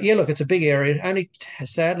yeah, look, it's a big area. Only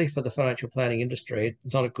sadly for the financial planning industry,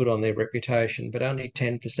 it's not good on their reputation, but only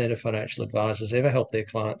 10% of financial advisors ever help their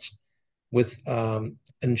clients with an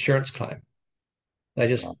insurance claim. They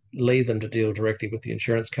just leave them to deal directly with the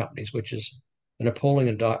insurance companies, which is an appalling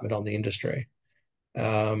indictment on the industry. We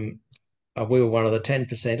were one of the 10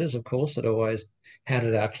 percenters, of course, that always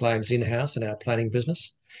handled our claims in-house in our planning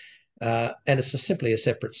business. And it's simply a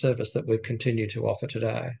separate service that we've continued to offer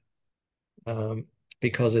today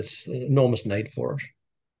because it's an enormous need for it.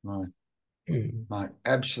 Right. Right.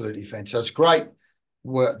 Absolutely fantastic. So it's great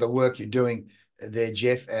work, the work you're doing there,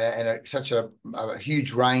 Jeff, and such a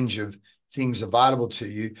huge range of things available to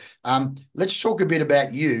you. Let's talk a bit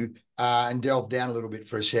about you and delve down a little bit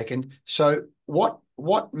for a second. So what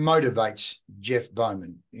motivates Jeff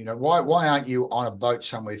Bowman? You know, why aren't you on a boat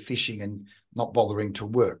somewhere fishing and not bothering to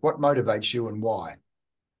work? What motivates you and why?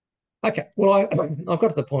 Okay, well, I've got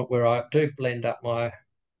to the point where I do blend up my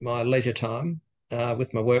leisure time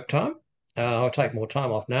with my work time. I'll take more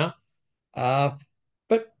time off now, but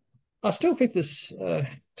I still think this. To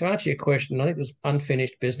answer your question, I think there's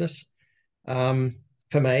unfinished business for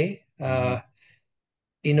me. Certainly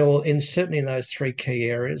in those three key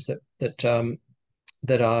areas that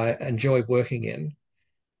I enjoy working in.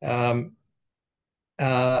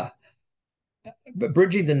 But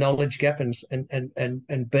bridging the knowledge gap and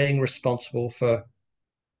being responsible for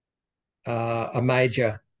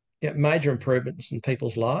major improvements in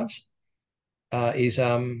people's lives is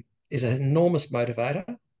an enormous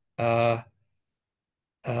motivator. Uh,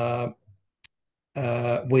 uh,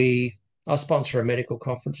 I sponsor a medical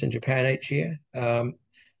conference in Japan each year,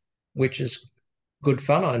 which is good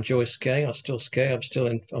fun. I enjoy skiing. I still ski. I'm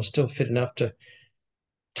still fit enough to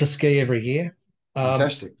ski every year.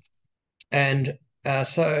 Fantastic. And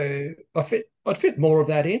so I'd fit more of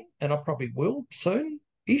that in, and I probably will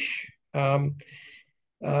soon-ish, because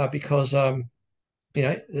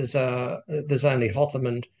there's only Hotham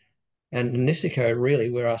and Nisiko really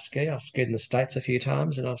where I ski. I've skied in the States a few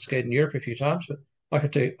times, and I've skied in Europe a few times, but I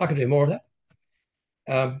could do more of that.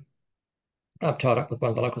 I'm tied up with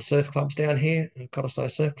one of the local surf clubs down here, Cottesloe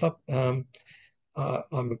Surf Club. I'm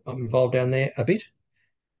involved down there a bit.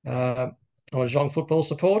 I'm a Geelong football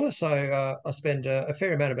supporter, so I spend a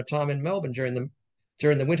fair amount of my time in Melbourne during the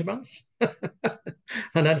winter months.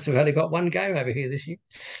 I noticed we've only got one game over here this year,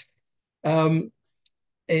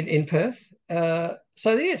 in Perth.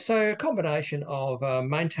 So a combination of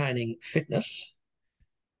maintaining fitness,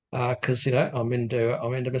 because I'm into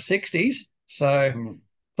my 60s, so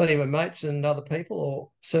plenty of my mates and other people, or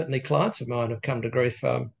certainly clients of mine, have come to grief,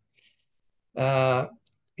 sort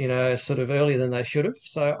of earlier than they should have.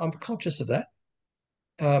 So I'm conscious of that.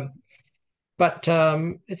 But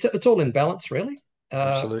it's all in balance, really.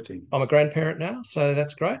 Absolutely. I'm a grandparent now, so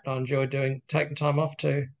that's great. I enjoy taking time off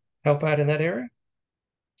to help out in that area.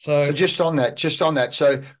 So just on that.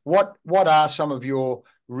 So what are some of your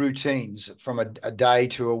routines from a day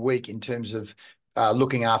to a week in terms of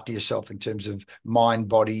looking after yourself in terms of mind,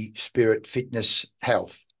 body, spirit, fitness,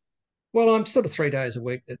 health? Well, I'm sort of 3 days a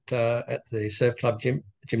week at the surf club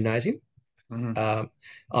gymnasium. I'm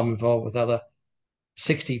involved with other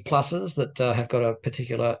 60 pluses that have got a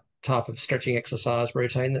particular type of stretching exercise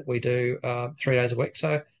routine that we do 3 days a week.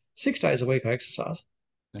 So 6 days a week I exercise.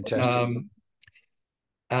 Fantastic.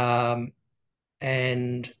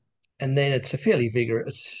 And then it's a fairly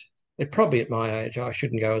vigorous. It probably at my age I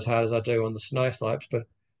shouldn't go as hard as I do on the snow slopes, but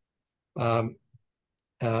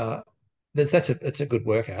it's a good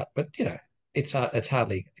workout. But it's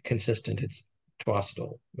hardly consistent. It's twice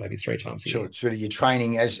or maybe 3 times a year. Sure, it's really your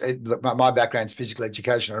training. Look, my background's physical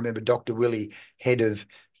education. I remember Dr. Willie, head of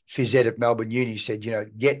phys ed at Melbourne Uni, said,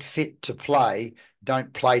 get fit to play,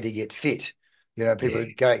 don't play to get fit. People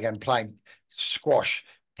going and playing squash,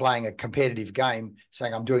 playing a competitive game,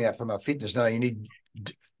 saying I'm doing that for my fitness. No, you need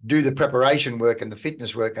to do the preparation work and the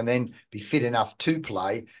fitness work, and then be fit enough to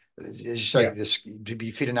play. As you say, to be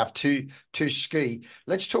fit enough to ski.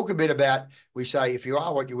 Let's talk a bit about, we say, if you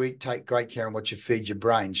are what you eat, take great care of what you feed your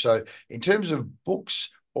brain. So in terms of books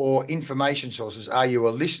or information sources, are you a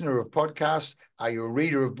listener of podcasts? Are you a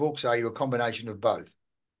reader of books? Are you a combination of both?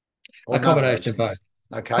 or A none of combination those of both. things?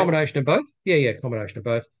 Okay. Combination of both. Yeah, yeah, combination of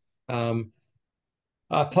both. Um,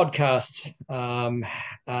 Podcasts,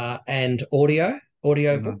 and audio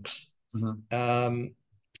Mhm. books, Mhm. um,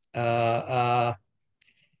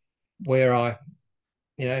 where I,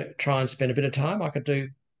 try and spend a bit of time.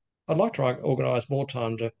 I'd like to organise more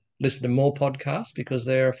time to listen to more podcasts because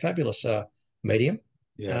they're a fabulous medium.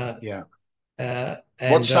 Yeah, Uh, yeah. What's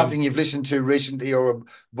and something you've listened to recently, or a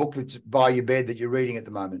book that's by your bed that you're reading at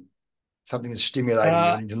the moment? Something that's stimulating you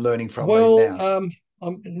uh, and you're learning from right well, now.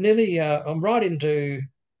 I'm right into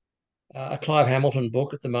a Clive Hamilton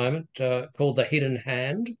book at the moment called The Hidden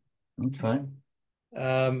Hand. Okay.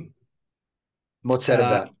 Um, What's that uh,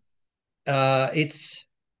 about?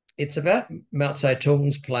 it's about Mao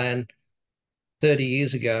Zedong's plan 30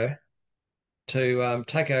 years ago to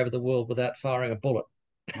take over the world without firing a bullet.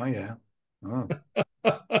 Oh, yeah. Oh.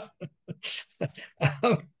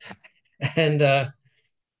 um,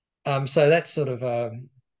 and so that's sort of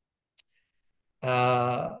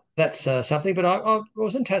that's something. But I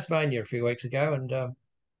was in Tasmania a few weeks ago,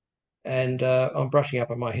 and I'm brushing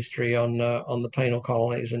up on my history on the penal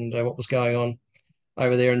colonies and what was going on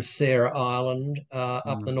over there in Sarah Island,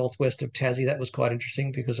 up the Mm. northwest of Tassie. That was quite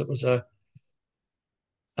interesting because it was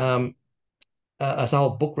um, a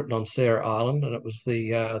whole book written on Sarah Island, and it was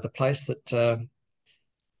the place that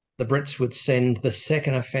the Brits would send the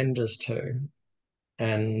second offenders to,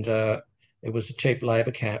 and it was a cheap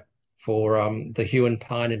labour camp for the hue and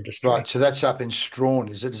pine Right. industry. So that's up in Strawn,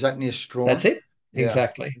 is it? Is that near That's Strawn? it. Yeah.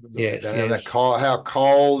 Exactly. Looked at Yes, that. And that yes, cold, how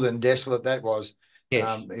cold and desolate that was.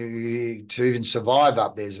 yes. To even survive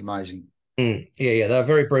up there is amazing. Yeah, yeah. They were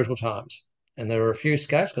very brutal times, and there were a few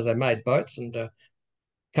escapes because they made boats, and a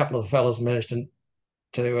couple of the fellows managed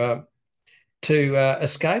to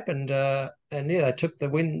escape, and yeah, they took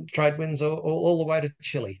the trade winds all the way to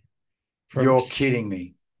Chile from. You're kidding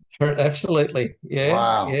me. Absolutely, yeah,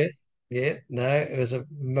 Wow. yeah, yeah. No, it was a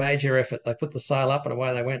major effort. They put the sail up and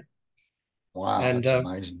away they went, Wow. and That's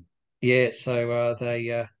amazing. yeah, so they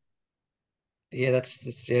yeah,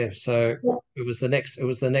 that's yeah. So it was the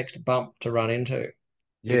next bump to run into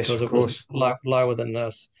Yes, because of it was course. lower than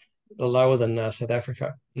us, lower than South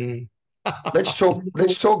Africa. Mm. Let's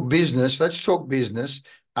talk business. Let's talk business.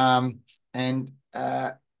 And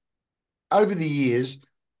over the years,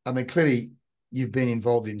 I mean, clearly you've been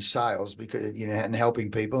involved in sales because and helping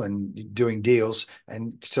people and doing deals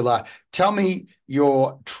and still are. Tell me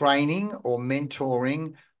your training or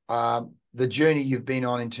mentoring, the journey you've been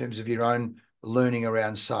on in terms of your own learning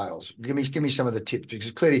around sales. Give me some of the tips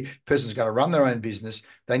because clearly a person's going to run their own business.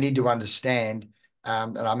 They need to understand.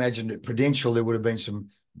 And I imagine at Prudential there would have been some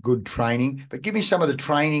good training, but give me some of the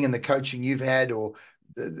training and the coaching you've had or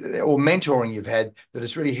mentoring you've had that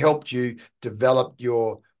has really helped you develop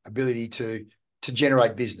your ability to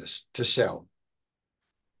generate business, to sell.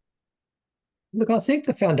 Look, I think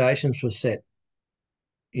the foundations were set,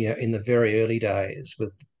 in the very early days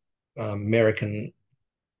with American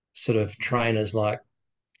sort of trainers like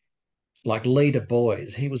Leigh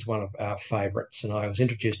Boys. He was one of our favourites, and I was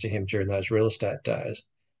introduced to him during those real estate days.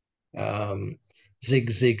 Um, Zig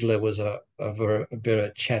Ziglar was a bit of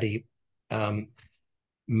a chatty, um,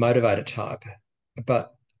 motivator type,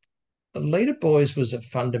 but Leader Boys was a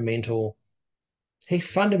fundamental. He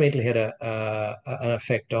fundamentally had an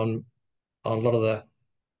effect on a lot of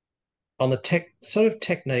the tech sort of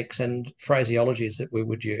techniques and phraseologies that we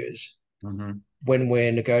would use Mm-hmm. when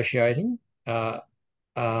we're negotiating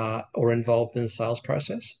or involved in the sales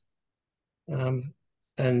process, um,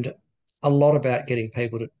 and a lot about getting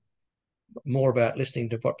people to more about listening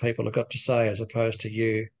to what people have got to say as opposed to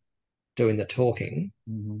you doing the talking,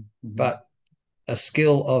 Mm-hmm. Mm-hmm. but a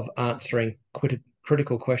skill of answering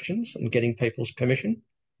critical questions and getting people's permission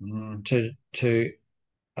Mm-hmm. to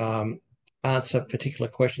um, answer particular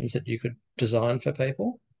questions that you could design for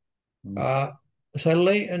people. Uh, so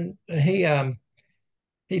Leigh, and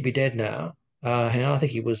he'd be dead now, and I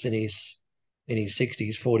think he was in his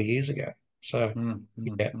 60s 40 years ago. So yeah,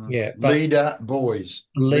 Mm-hmm. yeah. But Leader boys,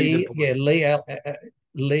 leader Leigh, boy. yeah, Leigh,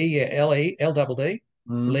 yeah, Leigh,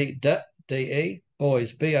 Mm-hmm. Leigh, D-E,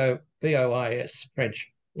 boys, Bois,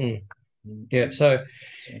 French. Mm, yeah. Mm-hmm. So,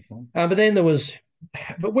 Okay. but then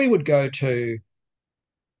but we would go to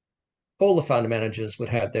all the fund managers would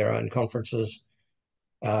have their own conferences.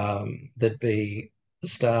 There'd be the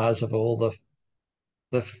stars of all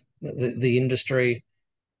the industry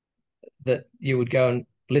that you would go and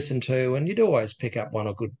listen to, and you'd always pick up one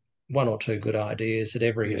or two good ideas at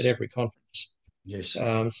Yes, every conference. yes,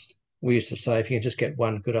 Um, we used to say if you can just get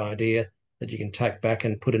one good idea that you can take back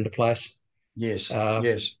and put into place, yes, uh,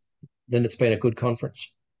 yes. then it's been a good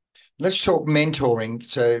conference. let's talk mentoring,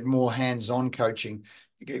 so more hands-on coaching.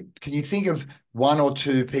 Can you think of one or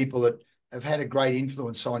two people that have had a great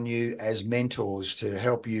influence on you as mentors to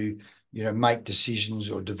help you, make decisions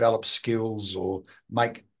or develop skills or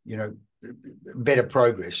make, better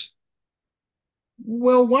progress?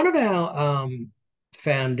 Well, one of our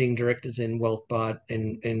founding directors in Wealth Bar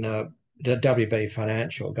in the WB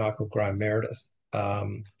Financial, a guy called Graham Meredith.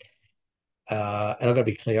 And I've got to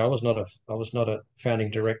be clear, I was not a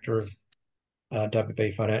founding director of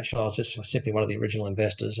WB Financial. I was just simply one of the original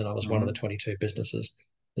investors, and I was one of the 22 businesses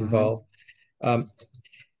Mm-hmm. involved. Um,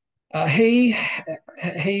 he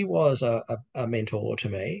was a mentor to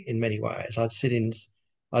me in many ways. I'd sit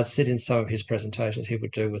in some of his presentations he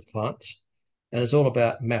would do with clients, and it's all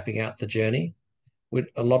about mapping out the journey with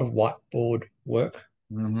a lot of whiteboard work.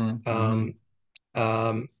 Mm-hmm. Mm-hmm. Um,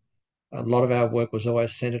 um, a lot of our work was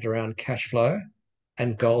always centered around cash flow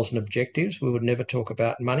and goals and objectives. We would never talk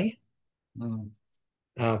about money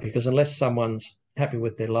Mm-hmm. because unless someone's happy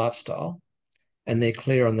with their lifestyle and they're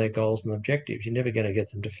clear on their goals and objectives, you're never going to get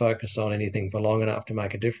them to focus on anything for long enough to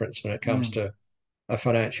make a difference when it comes Mm-hmm. to a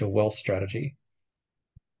financial wealth strategy.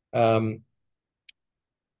 Um,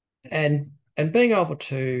 and being able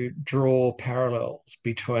to draw parallels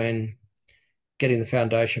between getting the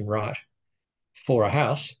foundation right for a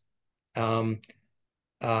house, um,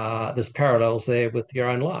 there's parallels there with your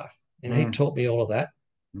own life. And he taught me all of that.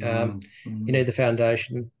 Um, you Mm-hmm. need the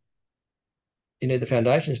foundation. You need the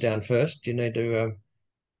foundations down first. You need to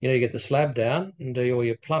get the slab down and do all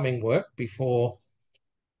your plumbing work before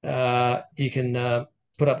you can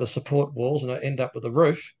put up the support walls and end up with a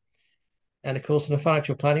roof. And of course, in the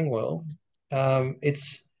financial planning world,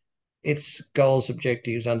 it's goals,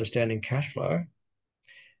 objectives, understanding cash flow,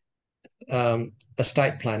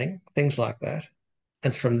 estate planning, things like that.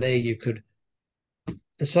 And from there, you could.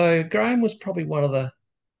 So Graham was probably one of the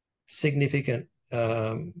significant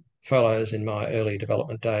fellows in my early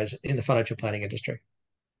development days in the financial planning industry.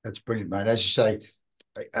 That's brilliant, mate. As you say,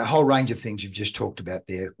 a whole range of things you've just talked about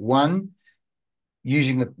there. One,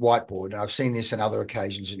 using the whiteboard, and I've seen this on other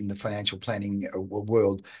occasions in the financial planning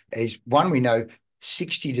world, is one, we know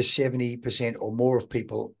 60 to 70% or more of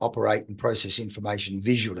people operate and process information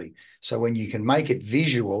visually. So when you can make it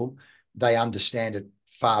visual, they understand it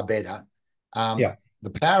far better. Yeah.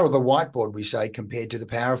 The power of the whiteboard, we say, compared to the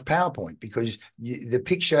power of PowerPoint, because the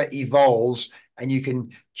picture evolves and you can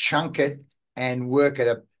chunk it and work at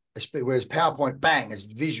a speed, whereas PowerPoint, bang, it's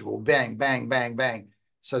visual, bang, bang, bang, bang.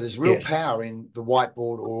 So there's real Yes. power in the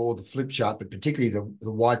whiteboard or the flip chart, but particularly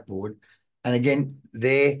the whiteboard. And again,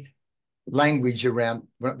 their language around,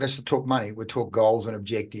 we're not just to talk money, we talk goals and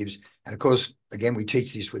objectives. And of course, again, we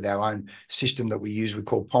teach this with our own system that we use, we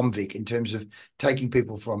call POMVIC, in terms of taking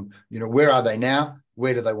people from, where are they now?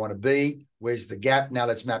 Where do they want to be? Where's the gap? Now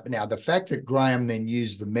let's map it. Now, the fact that Graham then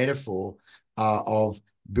used the metaphor of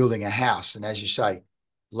building a house, and as you say,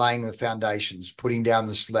 laying the foundations, putting down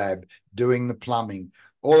the slab, doing the plumbing,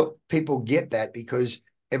 all people get that because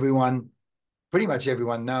pretty much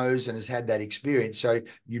everyone knows and has had that experience. So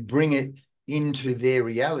you bring it into their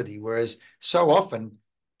reality. Whereas so often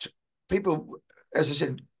people, as I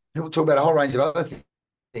said, people talk about a whole range of other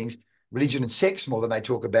things, religion and sex, more than they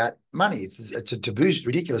talk about money. It's a taboo, it's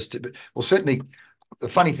ridiculous. Well, certainly the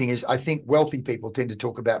funny thing is I think wealthy people tend to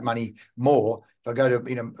talk about money more. If I go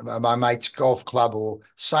to, my mate's golf club or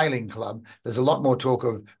sailing club, there's a lot more talk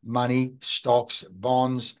of money, stocks,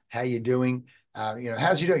 bonds, how you're doing.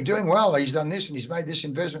 How's he doing? Doing well. He's done this and he's made this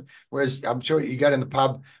investment. Whereas I'm sure you go to the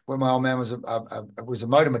pub when my old man was a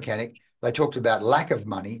motor mechanic, they talked about lack of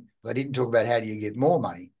money. They didn't talk about how do you get more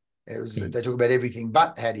money. They talk about everything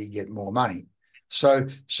but how do you get more money. So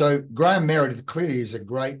Graham Meredith clearly is a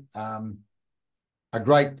great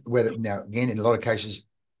whether now again in a lot of cases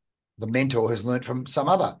the mentor has learned from some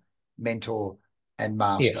other mentor and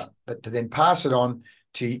master, Yes. but to then pass it on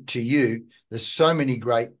to you, there's so many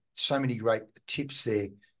great tips there.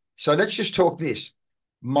 So let's just talk this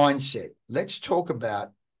mindset. Let's talk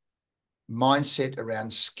about mindset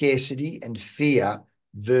around scarcity and fear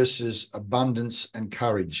versus abundance and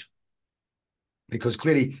courage, because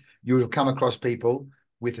clearly you would have come across people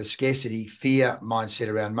with a scarcity fear mindset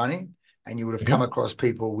around money, and you would have come Mhm. across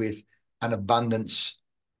people with an abundance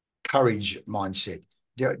courage mindset.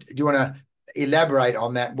 Do you want to elaborate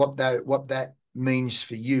on that? What that means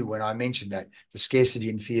for you when I mentioned that, the scarcity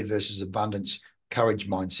and fear versus abundance courage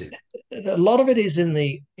mindset? A lot of it is in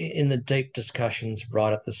the deep discussions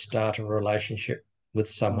right at the start of a relationship with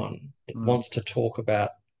Mm, someone. It mm, wants to talk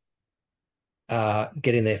about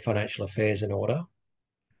getting their financial affairs in order.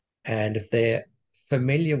 And if they're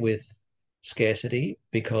familiar with scarcity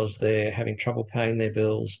because they're having trouble paying their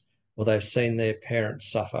bills or they've seen their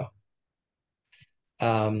parents suffer,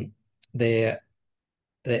 um, they're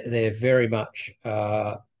they're very much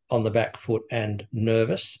on the back foot and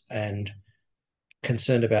nervous and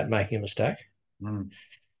concerned about making a mistake. Mm.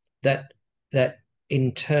 That that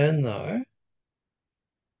in turn, though,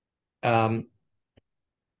 um,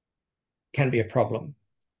 can be a problem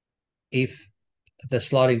if the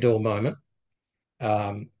sliding door moment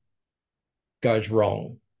um, goes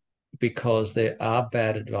wrong, because there are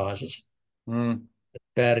bad advisors, Mm.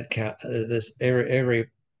 bad account. There's every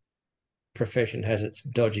profession has its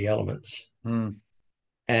dodgy elements, Mm.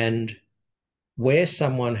 and where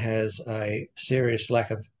someone has a serious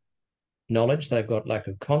lack of knowledge, they've got lack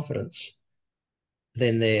of confidence,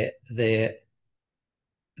 then they're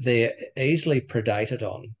easily predated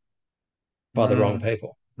on by the wrong Mm.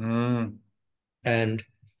 people, Mm.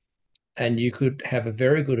 and you could have a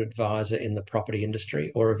very good advisor in the property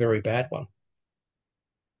industry or a very bad one,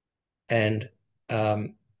 and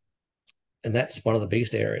um, that's one of the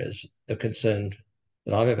biggest areas of concern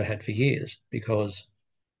that I've ever had for years, because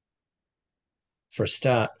for a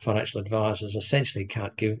start, financial advisors essentially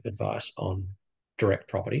can't give advice on direct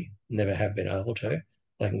property, never have been able to.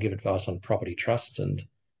 They can give advice on property trusts and,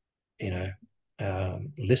 you know,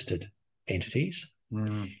 listed entities.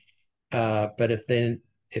 Mm. But if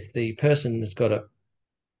the person has got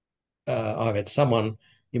I've had someone,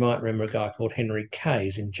 you might remember a guy called Henry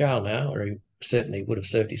Kay's in jail now, or he certainly would have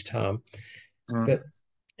served his time. Mm. But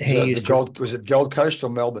he used to, Was it Gold Coast or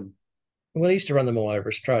Melbourne? well, he used to run them all over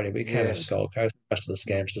Australia, but he came out of the Yes. Gold Coast. Most of the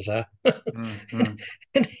Mm. scamsters are. Mm.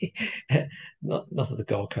 Mm. And not that the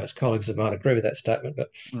Gold Coast colleagues might agree with that statement, but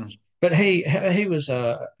Mm. he was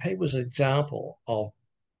an example of,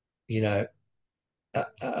 you know,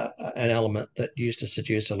 an element that used to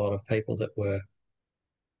seduce a lot of people that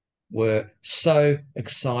were so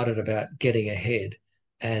excited about getting ahead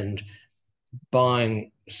and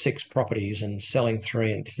buying 6 properties and selling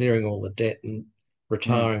 3 and clearing all the debt and Mm.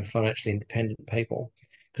 retiring financially independent people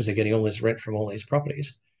because they're getting all this rent from all these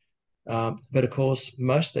properties. But of course,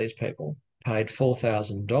 most of these people paid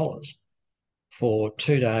 $4,000 for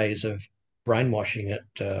 2 days of brainwashing at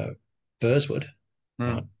Burswood,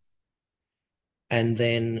 right? Mm. And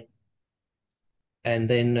then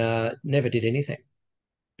never did anything, Mm.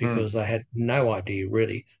 because they had no idea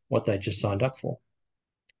really what they just signed up for.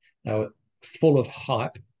 They were full of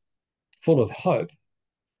hype, full of hope,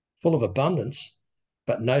 full of abundance,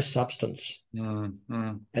 but no substance. Mm.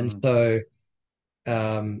 Mm. And Mm.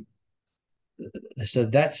 um, so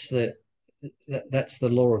that's the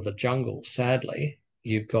law of the jungle. Sadly,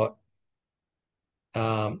 you've got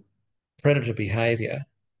um, predator behavior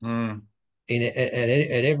Mm.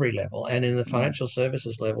 at every level, and in the Mm. financial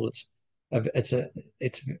services level, it's a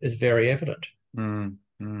it's very evident. Mm.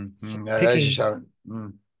 Mm. So Mm. As you picking, say,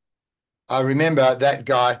 mm. I remember that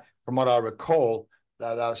guy, from what I recall,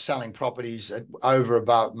 they were selling properties at over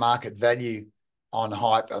above market value on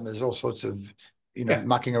hype, and there's all sorts of, yeah,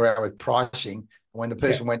 mucking around with pricing. When the yeah,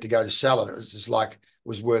 person went to go to sell it, it was just like, it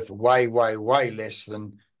was worth way, way, way less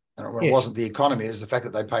than, and when it yes, wasn't the economy, it was the fact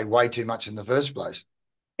that they paid way too much in the first place.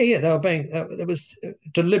 yeah, they were being there was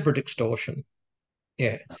deliberate extortion.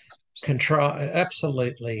 Yeah,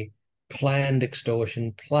 absolutely planned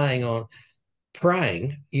extortion, preying, on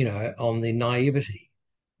the naivety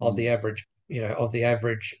of Mm. the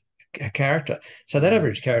average, character. So that Mm.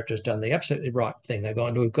 average character has done the absolutely right thing. They've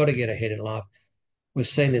gone, we've got to get ahead in life. We've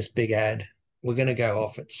seen this big ad. We're going to go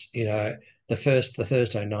off. It's, the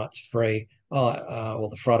Thursday night's free. Oh, well,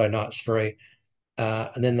 the Friday night's free.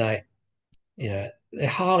 And then they're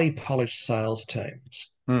highly polished sales teams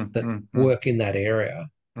Mm. that Mm. Mm. work in that area.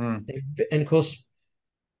 Mm. And of course,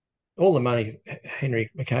 all the money Henry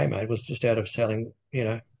McKay made was just out of selling,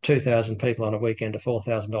 2,000 people on a weekend, a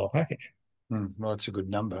 $4,000 package. Mm. Well, it's a good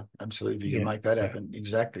number. Absolutely. If you can Yeah, make that yeah, happen.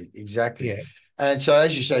 Exactly. Exactly. yeah, And so,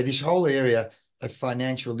 as you say, this whole area of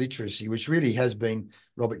financial literacy, which really has been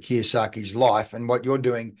Robert Kiyosaki's life, and what you're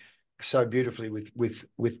doing so beautifully with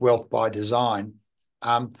Wealth by Design.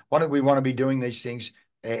 Why don't we want to be doing these things,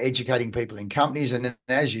 educating people in companies? And then,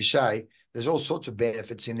 as you say, there's all sorts of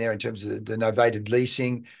benefits in there in terms of the novated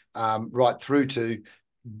leasing, right through to,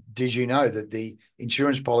 did you know that the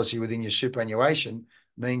insurance policy within your superannuation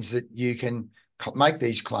means that you can make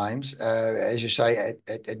these claims, as you say,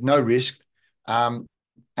 at no risk, and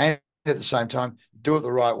at the same time do it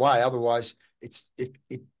the right way. Otherwise, it's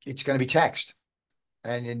going to be taxed,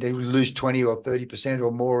 and they will lose 20 or 30%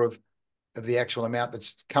 or more of the actual amount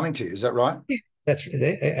that's coming to you. Is that right?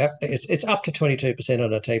 it's up to 22%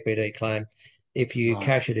 on a TPD claim if you Right.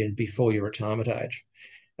 cash it in before your retirement age.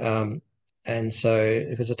 Um, And so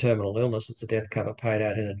if it's a terminal illness, it's a death cover paid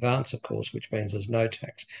out in advance, of course, which means there's no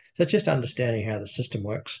tax. So it's just understanding how the system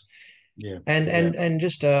works, Yeah. and Yeah.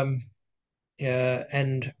 just yeah,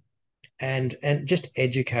 and just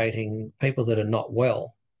educating people that are not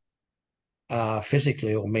well,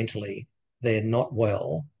 physically or mentally. They're not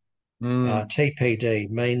well. Mm. TPD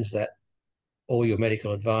means that all your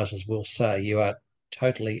medical advisors will say you are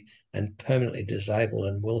totally and permanently disabled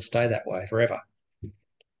and will stay that way forever.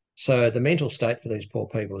 So the mental state for these poor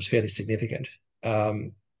people is fairly significant.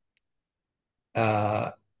 Um,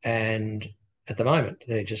 uh, and at the moment,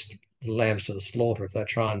 they're just lambs to the slaughter if they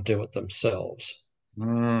try and do it themselves.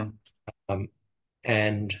 Mm. Um,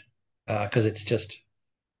 and because it's just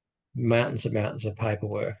mountains of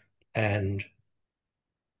paperwork and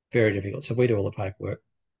very difficult. So we do all the paperwork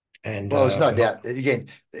and Well, there's no we help. doubt. Again,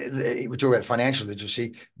 we talk about financial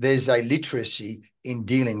literacy. There's a literacy in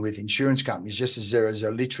dealing with insurance companies, just as there is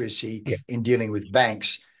a literacy Yeah, in dealing with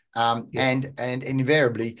banks. yeah, And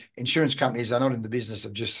invariably, insurance companies are not in the business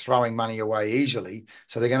of just throwing money away easily.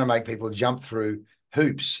 So they're going to make people jump through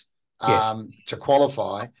hoops yes, to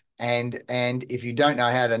qualify. And if you don't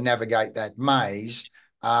know how to navigate that maze,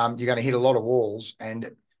 you're going to hit a lot of walls and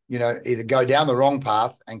either go down the wrong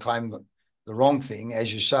path and claim the wrong thing,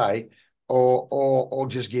 as you say, or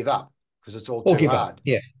just give up because it's all or too give up. hard.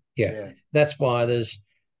 Yeah, yeah. Yeah, That's why there's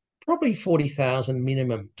probably 40,000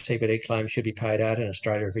 minimum TPD claims should be paid out in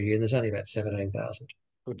Australia every year, and there's only about 17,000.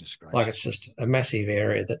 goodness Like it's gracious. just a massive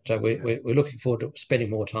area that Yeah, we're looking forward to spending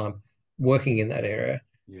more time working in that area.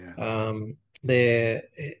 yeah. There,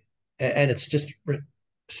 and it's just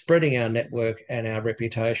spreading our network and our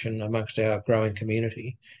reputation amongst our growing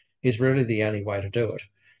community is really the only way to do it.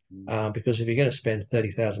 Mm. Because if you're going to spend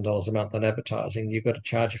 $30,000 a month on advertising, you've got to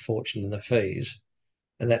charge a fortune in the fees,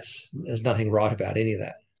 and there's nothing right about any of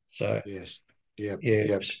that. So Yes. Yep. Yep.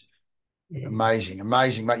 yes, Amazing,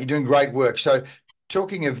 amazing, mate. You're doing great work. So,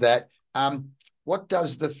 talking of that, what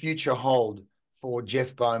does the future hold for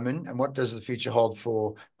Jeff Bowman, and what does the future hold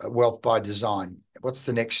for Wealth by Design? What's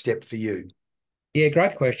the next step for you? yeah,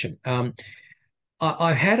 great question.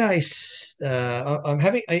 I had I'm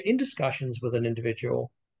having in discussions with an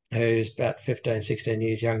individual who's about 15, 16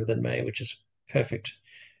 years younger than me, which is perfect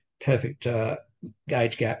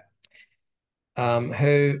age gap,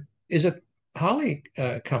 who is a highly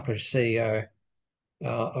accomplished CEO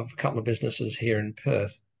of a couple of businesses here in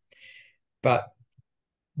Perth, but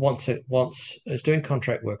wants is doing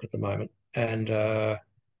contract work at the moment, and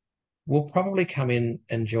will probably come in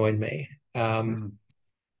and join me Mm.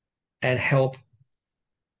 and help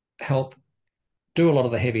do a lot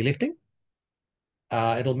of the heavy lifting.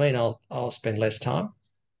 It'll mean I'll spend less time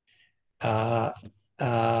uh,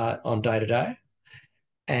 on day to day,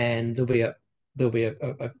 and there'll be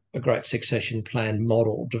a great succession plan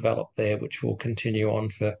model developed there, which will continue on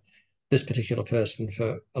for this particular person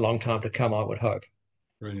for a long time to come, I would hope,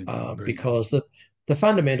 Brilliant, brilliant, because the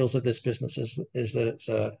fundamentals of this business is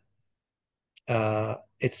that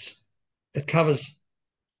it's it covers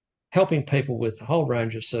helping people with a whole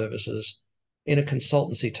range of services in a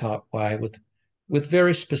consultancy type way with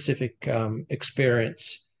very specific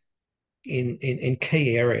experience in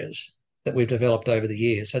key areas that we've developed over the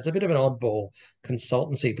years. So it's a bit of an oddball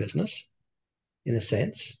consultancy business in a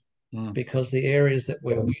sense, mm. because the areas that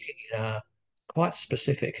we're working in are quite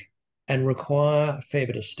specific and require a fair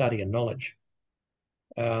bit of study and knowledge.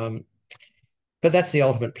 Um, but that's the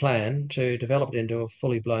ultimate plan, to develop it into a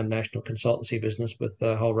fully blown national consultancy business with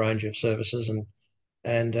a whole range of services, and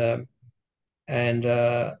and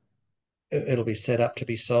it'll be set up to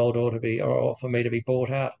be sold or for me to be bought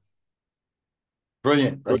out.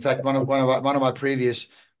 Brilliant. In fact, one of my previous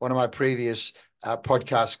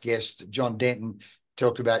podcast guests, John Denton,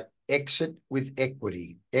 talked about exit with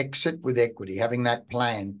equity, having that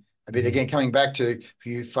plan. A bit again, coming back to, if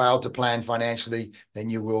you fail to plan financially,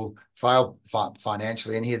 then you will fail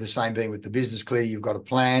financially. And here the same being with the business. Clearly, you've got a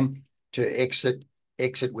plan to exit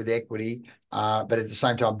with equity, but at the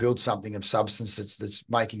same time build something of substance that's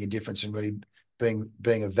making a difference and really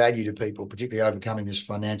being of value to people, particularly overcoming this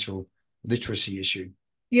financial literacy issue.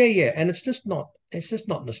 Yeah, yeah, and it's just not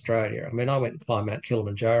in Australia. I mean, I went and climbed Mount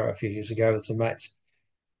Kilimanjaro a few years ago with some mates,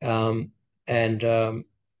 um, and um,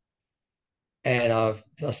 and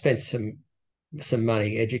I spent some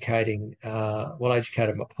money educating, well, I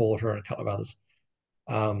educated my porter and a couple of others,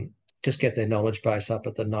 um, just get their knowledge base up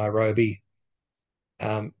at the Nairobi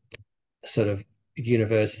um, sort of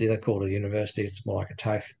university. They call it a university. It's more like a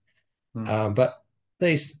TAFE. Hmm. But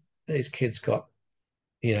these these kids got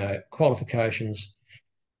qualifications,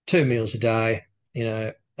 2 meals a day,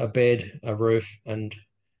 a bed, a roof, and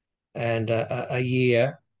a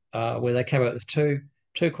year. where they came out with two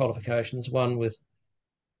qualifications, one with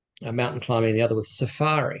mountain climbing, the other with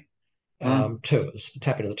safari tours to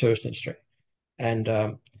tap into the tourist industry. And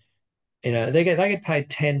they get paid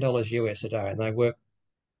 $10 US a day, and they work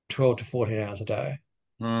 12 to 14 hours a day,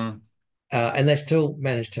 and they still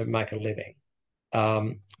manage to make a living.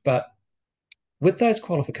 But with those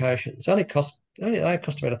qualifications, they cost about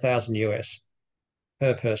 $1,000 US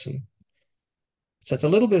per person. So it's a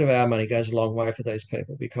little bit of our money goes a long way for these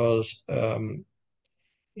people because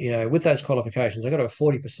with those qualifications, they've got a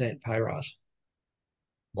 40% pay rise.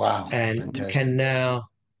 Wow, and fantastic. can now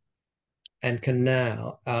go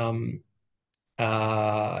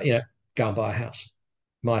and buy a house.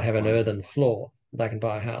 Might have an earthen floor, they can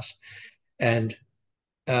buy a house. And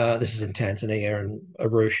this is in Tanzania and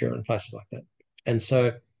Arusha and places like that. And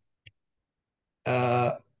so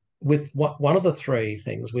with one of the three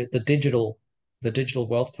things, with the digital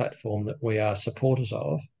wealth platform that we are supporters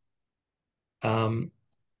of,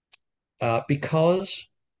 because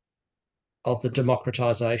of the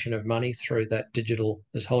democratization of money through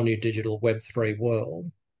this whole new digital Web3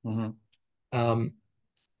 world,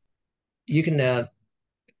 you can now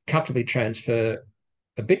comfortably transfer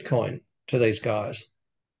a Bitcoin to these guys,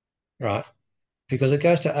 right? Because it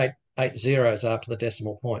goes to eight zeros after the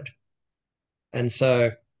decimal point. And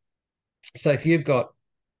so if you've got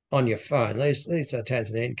on your phone, these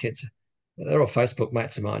Tanzanian kids, they're all Facebook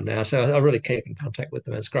mates of mine now, so I really keep in contact with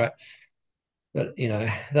them. It's great. But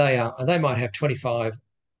they might have $25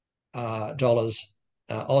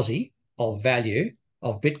 Aussie of value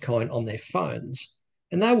of Bitcoin on their phones,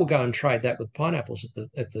 and they will go and trade that with pineapples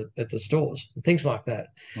at the stores and things like that.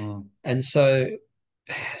 And so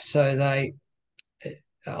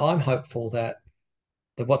I'm hopeful that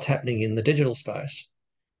what's happening in the digital space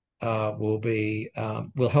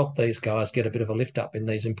will help these guys get a bit of a lift up in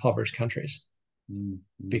these impoverished countries,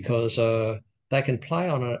 because they can play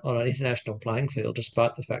on an international playing field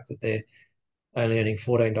despite the fact that they're only earning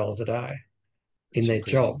 $14 a day in their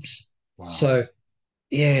jobs. Wow. So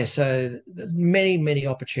many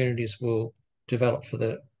opportunities will develop for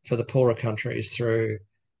the poorer countries through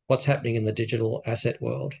what's happening in the digital asset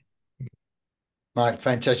world. Mate,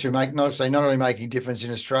 fantastic, mate. Not only making a difference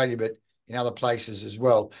in Australia, but in other places as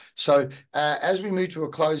well. So as we move to a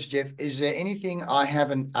close, Jeff, is there anything I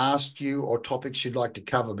haven't asked you or topics you'd like to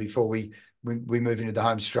cover before we move into the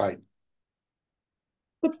home straight?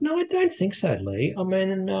 Look, no, I don't think so, Leigh. I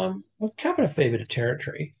mean, we've covered a fair bit of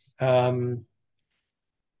territory. We've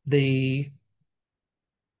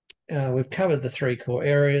covered the three core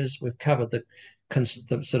areas. We've covered the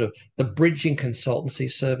sort of the bridging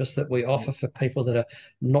consultancy service that we offer for people that are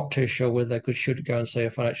not too sure whether they should go and see a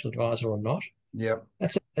financial advisor or not. Yeah,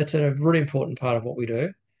 that's a really important part of what we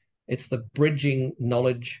do. It's the bridging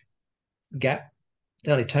knowledge gap. It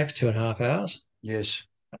only takes 2.5 hours. Yes.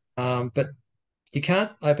 But you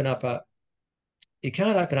can't open up an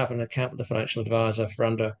account with a financial advisor for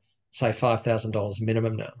under, say, $5,000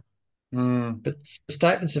 minimum now. But the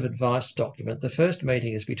statements of advice document, the first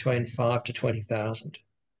meeting is between 5 to 20,000.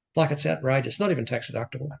 Like, it's outrageous, not even tax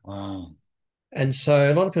deductible. Wow. And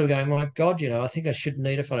so a lot of people are going, my God, I think I should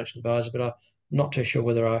need a financial advisor, but I'm not too sure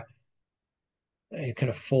whether I can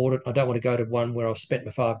afford it. I don't want to go to one where I've spent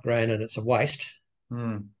my $5,000 and it's a waste.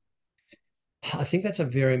 I think that's a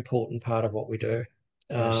very important part of what we do.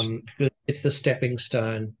 Yes. It's the stepping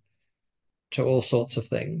stone to all sorts of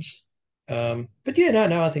things. But yeah,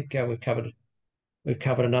 no, I think we've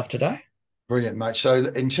covered enough today. Brilliant, mate. So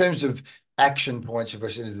in terms of action points, if I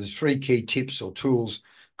said there's 3 key tips or tools,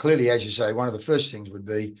 clearly, as you say, one of the first things would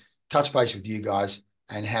be touch base with you guys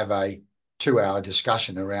and have a 2-hour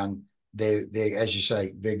discussion around their, as you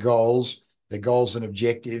say, their goals and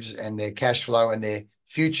objectives and their cash flow and their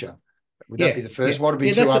future. Would that be the first? What would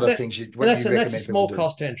be 2 other things you recommend people do? That's a small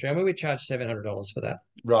cost entry. I mean, we charge $700 for that.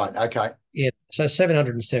 Right. Okay. Yeah. So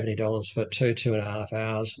 $770 for 2.5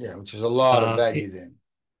 hours. Yeah, which is a lot of value then.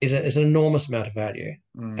 Is an enormous amount of value.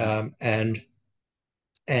 And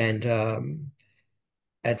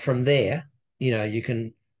from there, you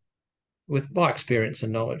can, with my experience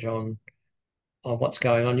and knowledge on what's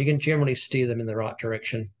going on, you can generally steer them in the right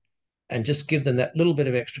direction and just give them that little bit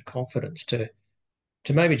of extra confidence to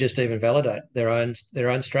maybe just even validate their own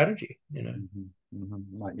strategy.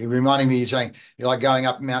 Mate, you're reminding me, you're saying you're like going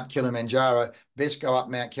up Mount Kilimanjaro. Best go up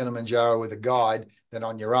Mount Kilimanjaro with a guide than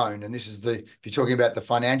on your own. And this is if you're talking about the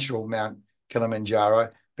financial Mount Kilimanjaro,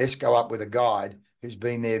 best go up with a guide who's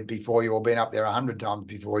been there before you or been up there 100 times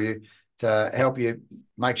before you to help you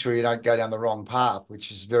make sure you don't go down the wrong path,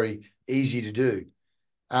 which is very easy to do.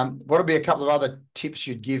 What would be a couple of other tips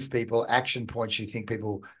you'd give people, action points you think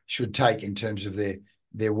people should take in terms of their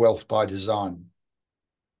their wealth by design?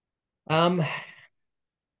 Um,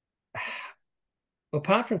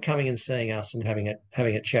 Apart from coming and seeing us and having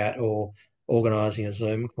a chat or organising a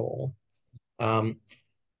Zoom call, um,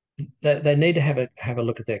 they need to have a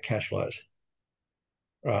look at their cash flows,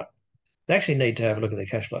 right? They actually need to have a look at their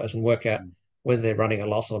cash flows and work out whether they're running a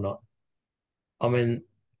loss or not. I mean,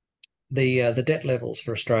 the debt levels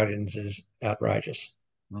for Australians is outrageous.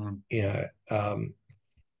 Mm.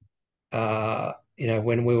 You know,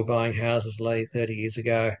 when we were buying houses, Leigh, 30 years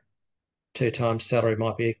ago, 2 times salary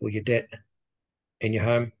might be equal your debt in your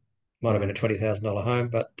home. Might have been a Mm. $20,000 home,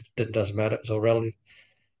 but it doesn't matter. It's all relative.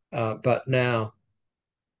 But now,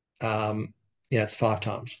 um, it's 5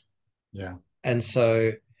 times. Yeah. And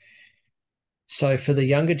so for the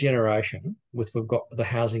younger generation, we've got the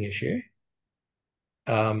housing issue.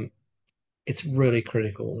 Um, it's really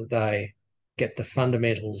critical that they get the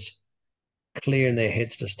fundamentals clear in their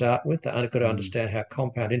heads to start with. They've got to Mm. understand how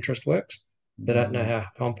compound interest works. They don't know Mm. how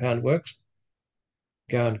compound works.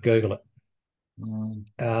 Go and Google it.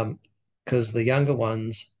 Mm. Because the younger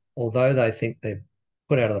ones, although they think they're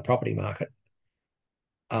put out of the property market,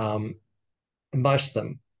 um, most of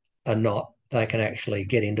them are not. They can actually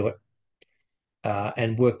get into it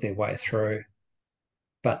and work their way through,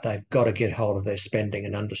 but they've got to get hold of their spending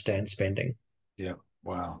and understand spending. Yeah.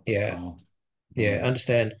 Wow. Yeah, Wow. yeah, Mm.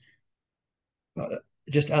 understand.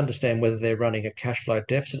 Just understand whether they're running a cash flow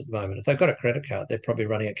deficit at the moment. If they've got a credit card, they're probably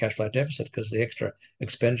running a cash flow deficit because the extra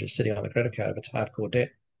expenditure is sitting on the credit card if it's hardcore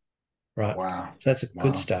debt, right? Wow. So that's a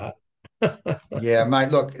good Wow. start. Yeah, mate,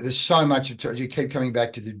 look, there's so much. You keep coming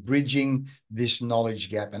back to the bridging this knowledge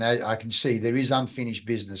gap. And I can see there is unfinished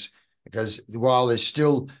business because while there's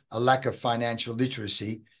still a lack of financial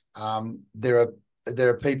literacy, there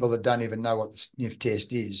are people that don't even know what the sniff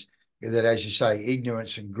test is. That, as you say,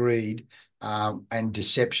 ignorance and greed and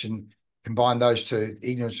deception, combine those two,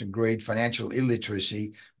 ignorance and greed, financial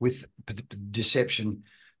illiteracy with deception.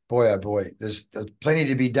 Boy, oh boy, there's plenty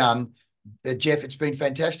to be done. Jeff, it's been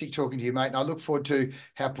fantastic talking to you, mate. And I look forward to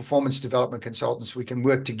how performance development consultants we can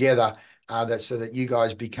work together so that you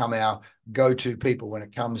guys become our go-to people when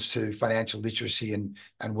it comes to financial literacy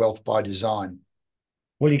and wealth by design.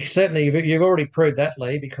 Well, you've already proved that,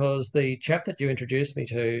 Leigh, because the chap that you introduced me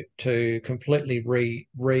to completely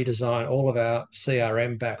redesign all of our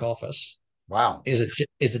CRM back office Wow. is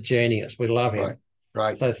a genius. We love Right. him.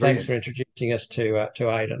 Right. So thanks Brilliant. for introducing us to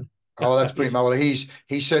Aidan. Oh, that's brilliant. Well, he's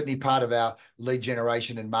certainly part of our lead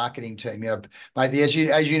generation and marketing team. Mate, as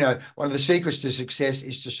you know, one of the secrets to success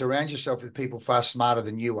is to surround yourself with people far smarter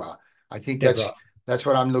than you are. I think Dead right. that's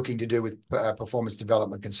what I'm looking to do with performance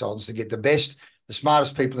development consultants to get the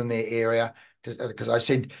smartest people in their area. Because I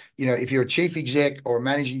said, if you're a chief exec or a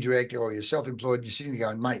managing director or you're self-employed, you're sitting there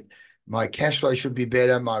going, mate, my cash flow should be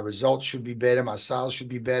better, my results should be better, my sales should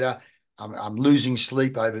be better. I'm losing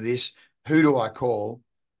sleep over this. Who do I call?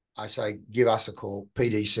 I say, give us a call,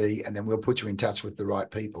 PDC, and then we'll put you in touch with the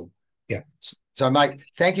right people. Yeah. So, mate,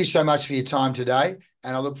 thank you so much for your time today.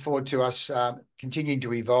 And I look forward to us continuing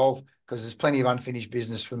to evolve because there's plenty of unfinished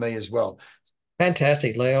business for me as well.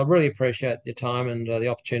 Fantastic, Leigh. I really appreciate your time and the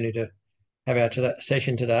opportunity to have our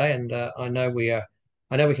session today. And I know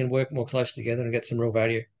we can work more closely together and get some real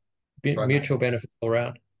value, Right, mate. mutual benefit all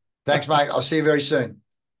around. Thanks, mate. I'll see you very soon.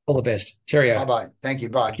 All the best. Cheerio. Bye-bye. Thank you.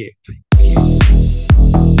 Bye. Thank you.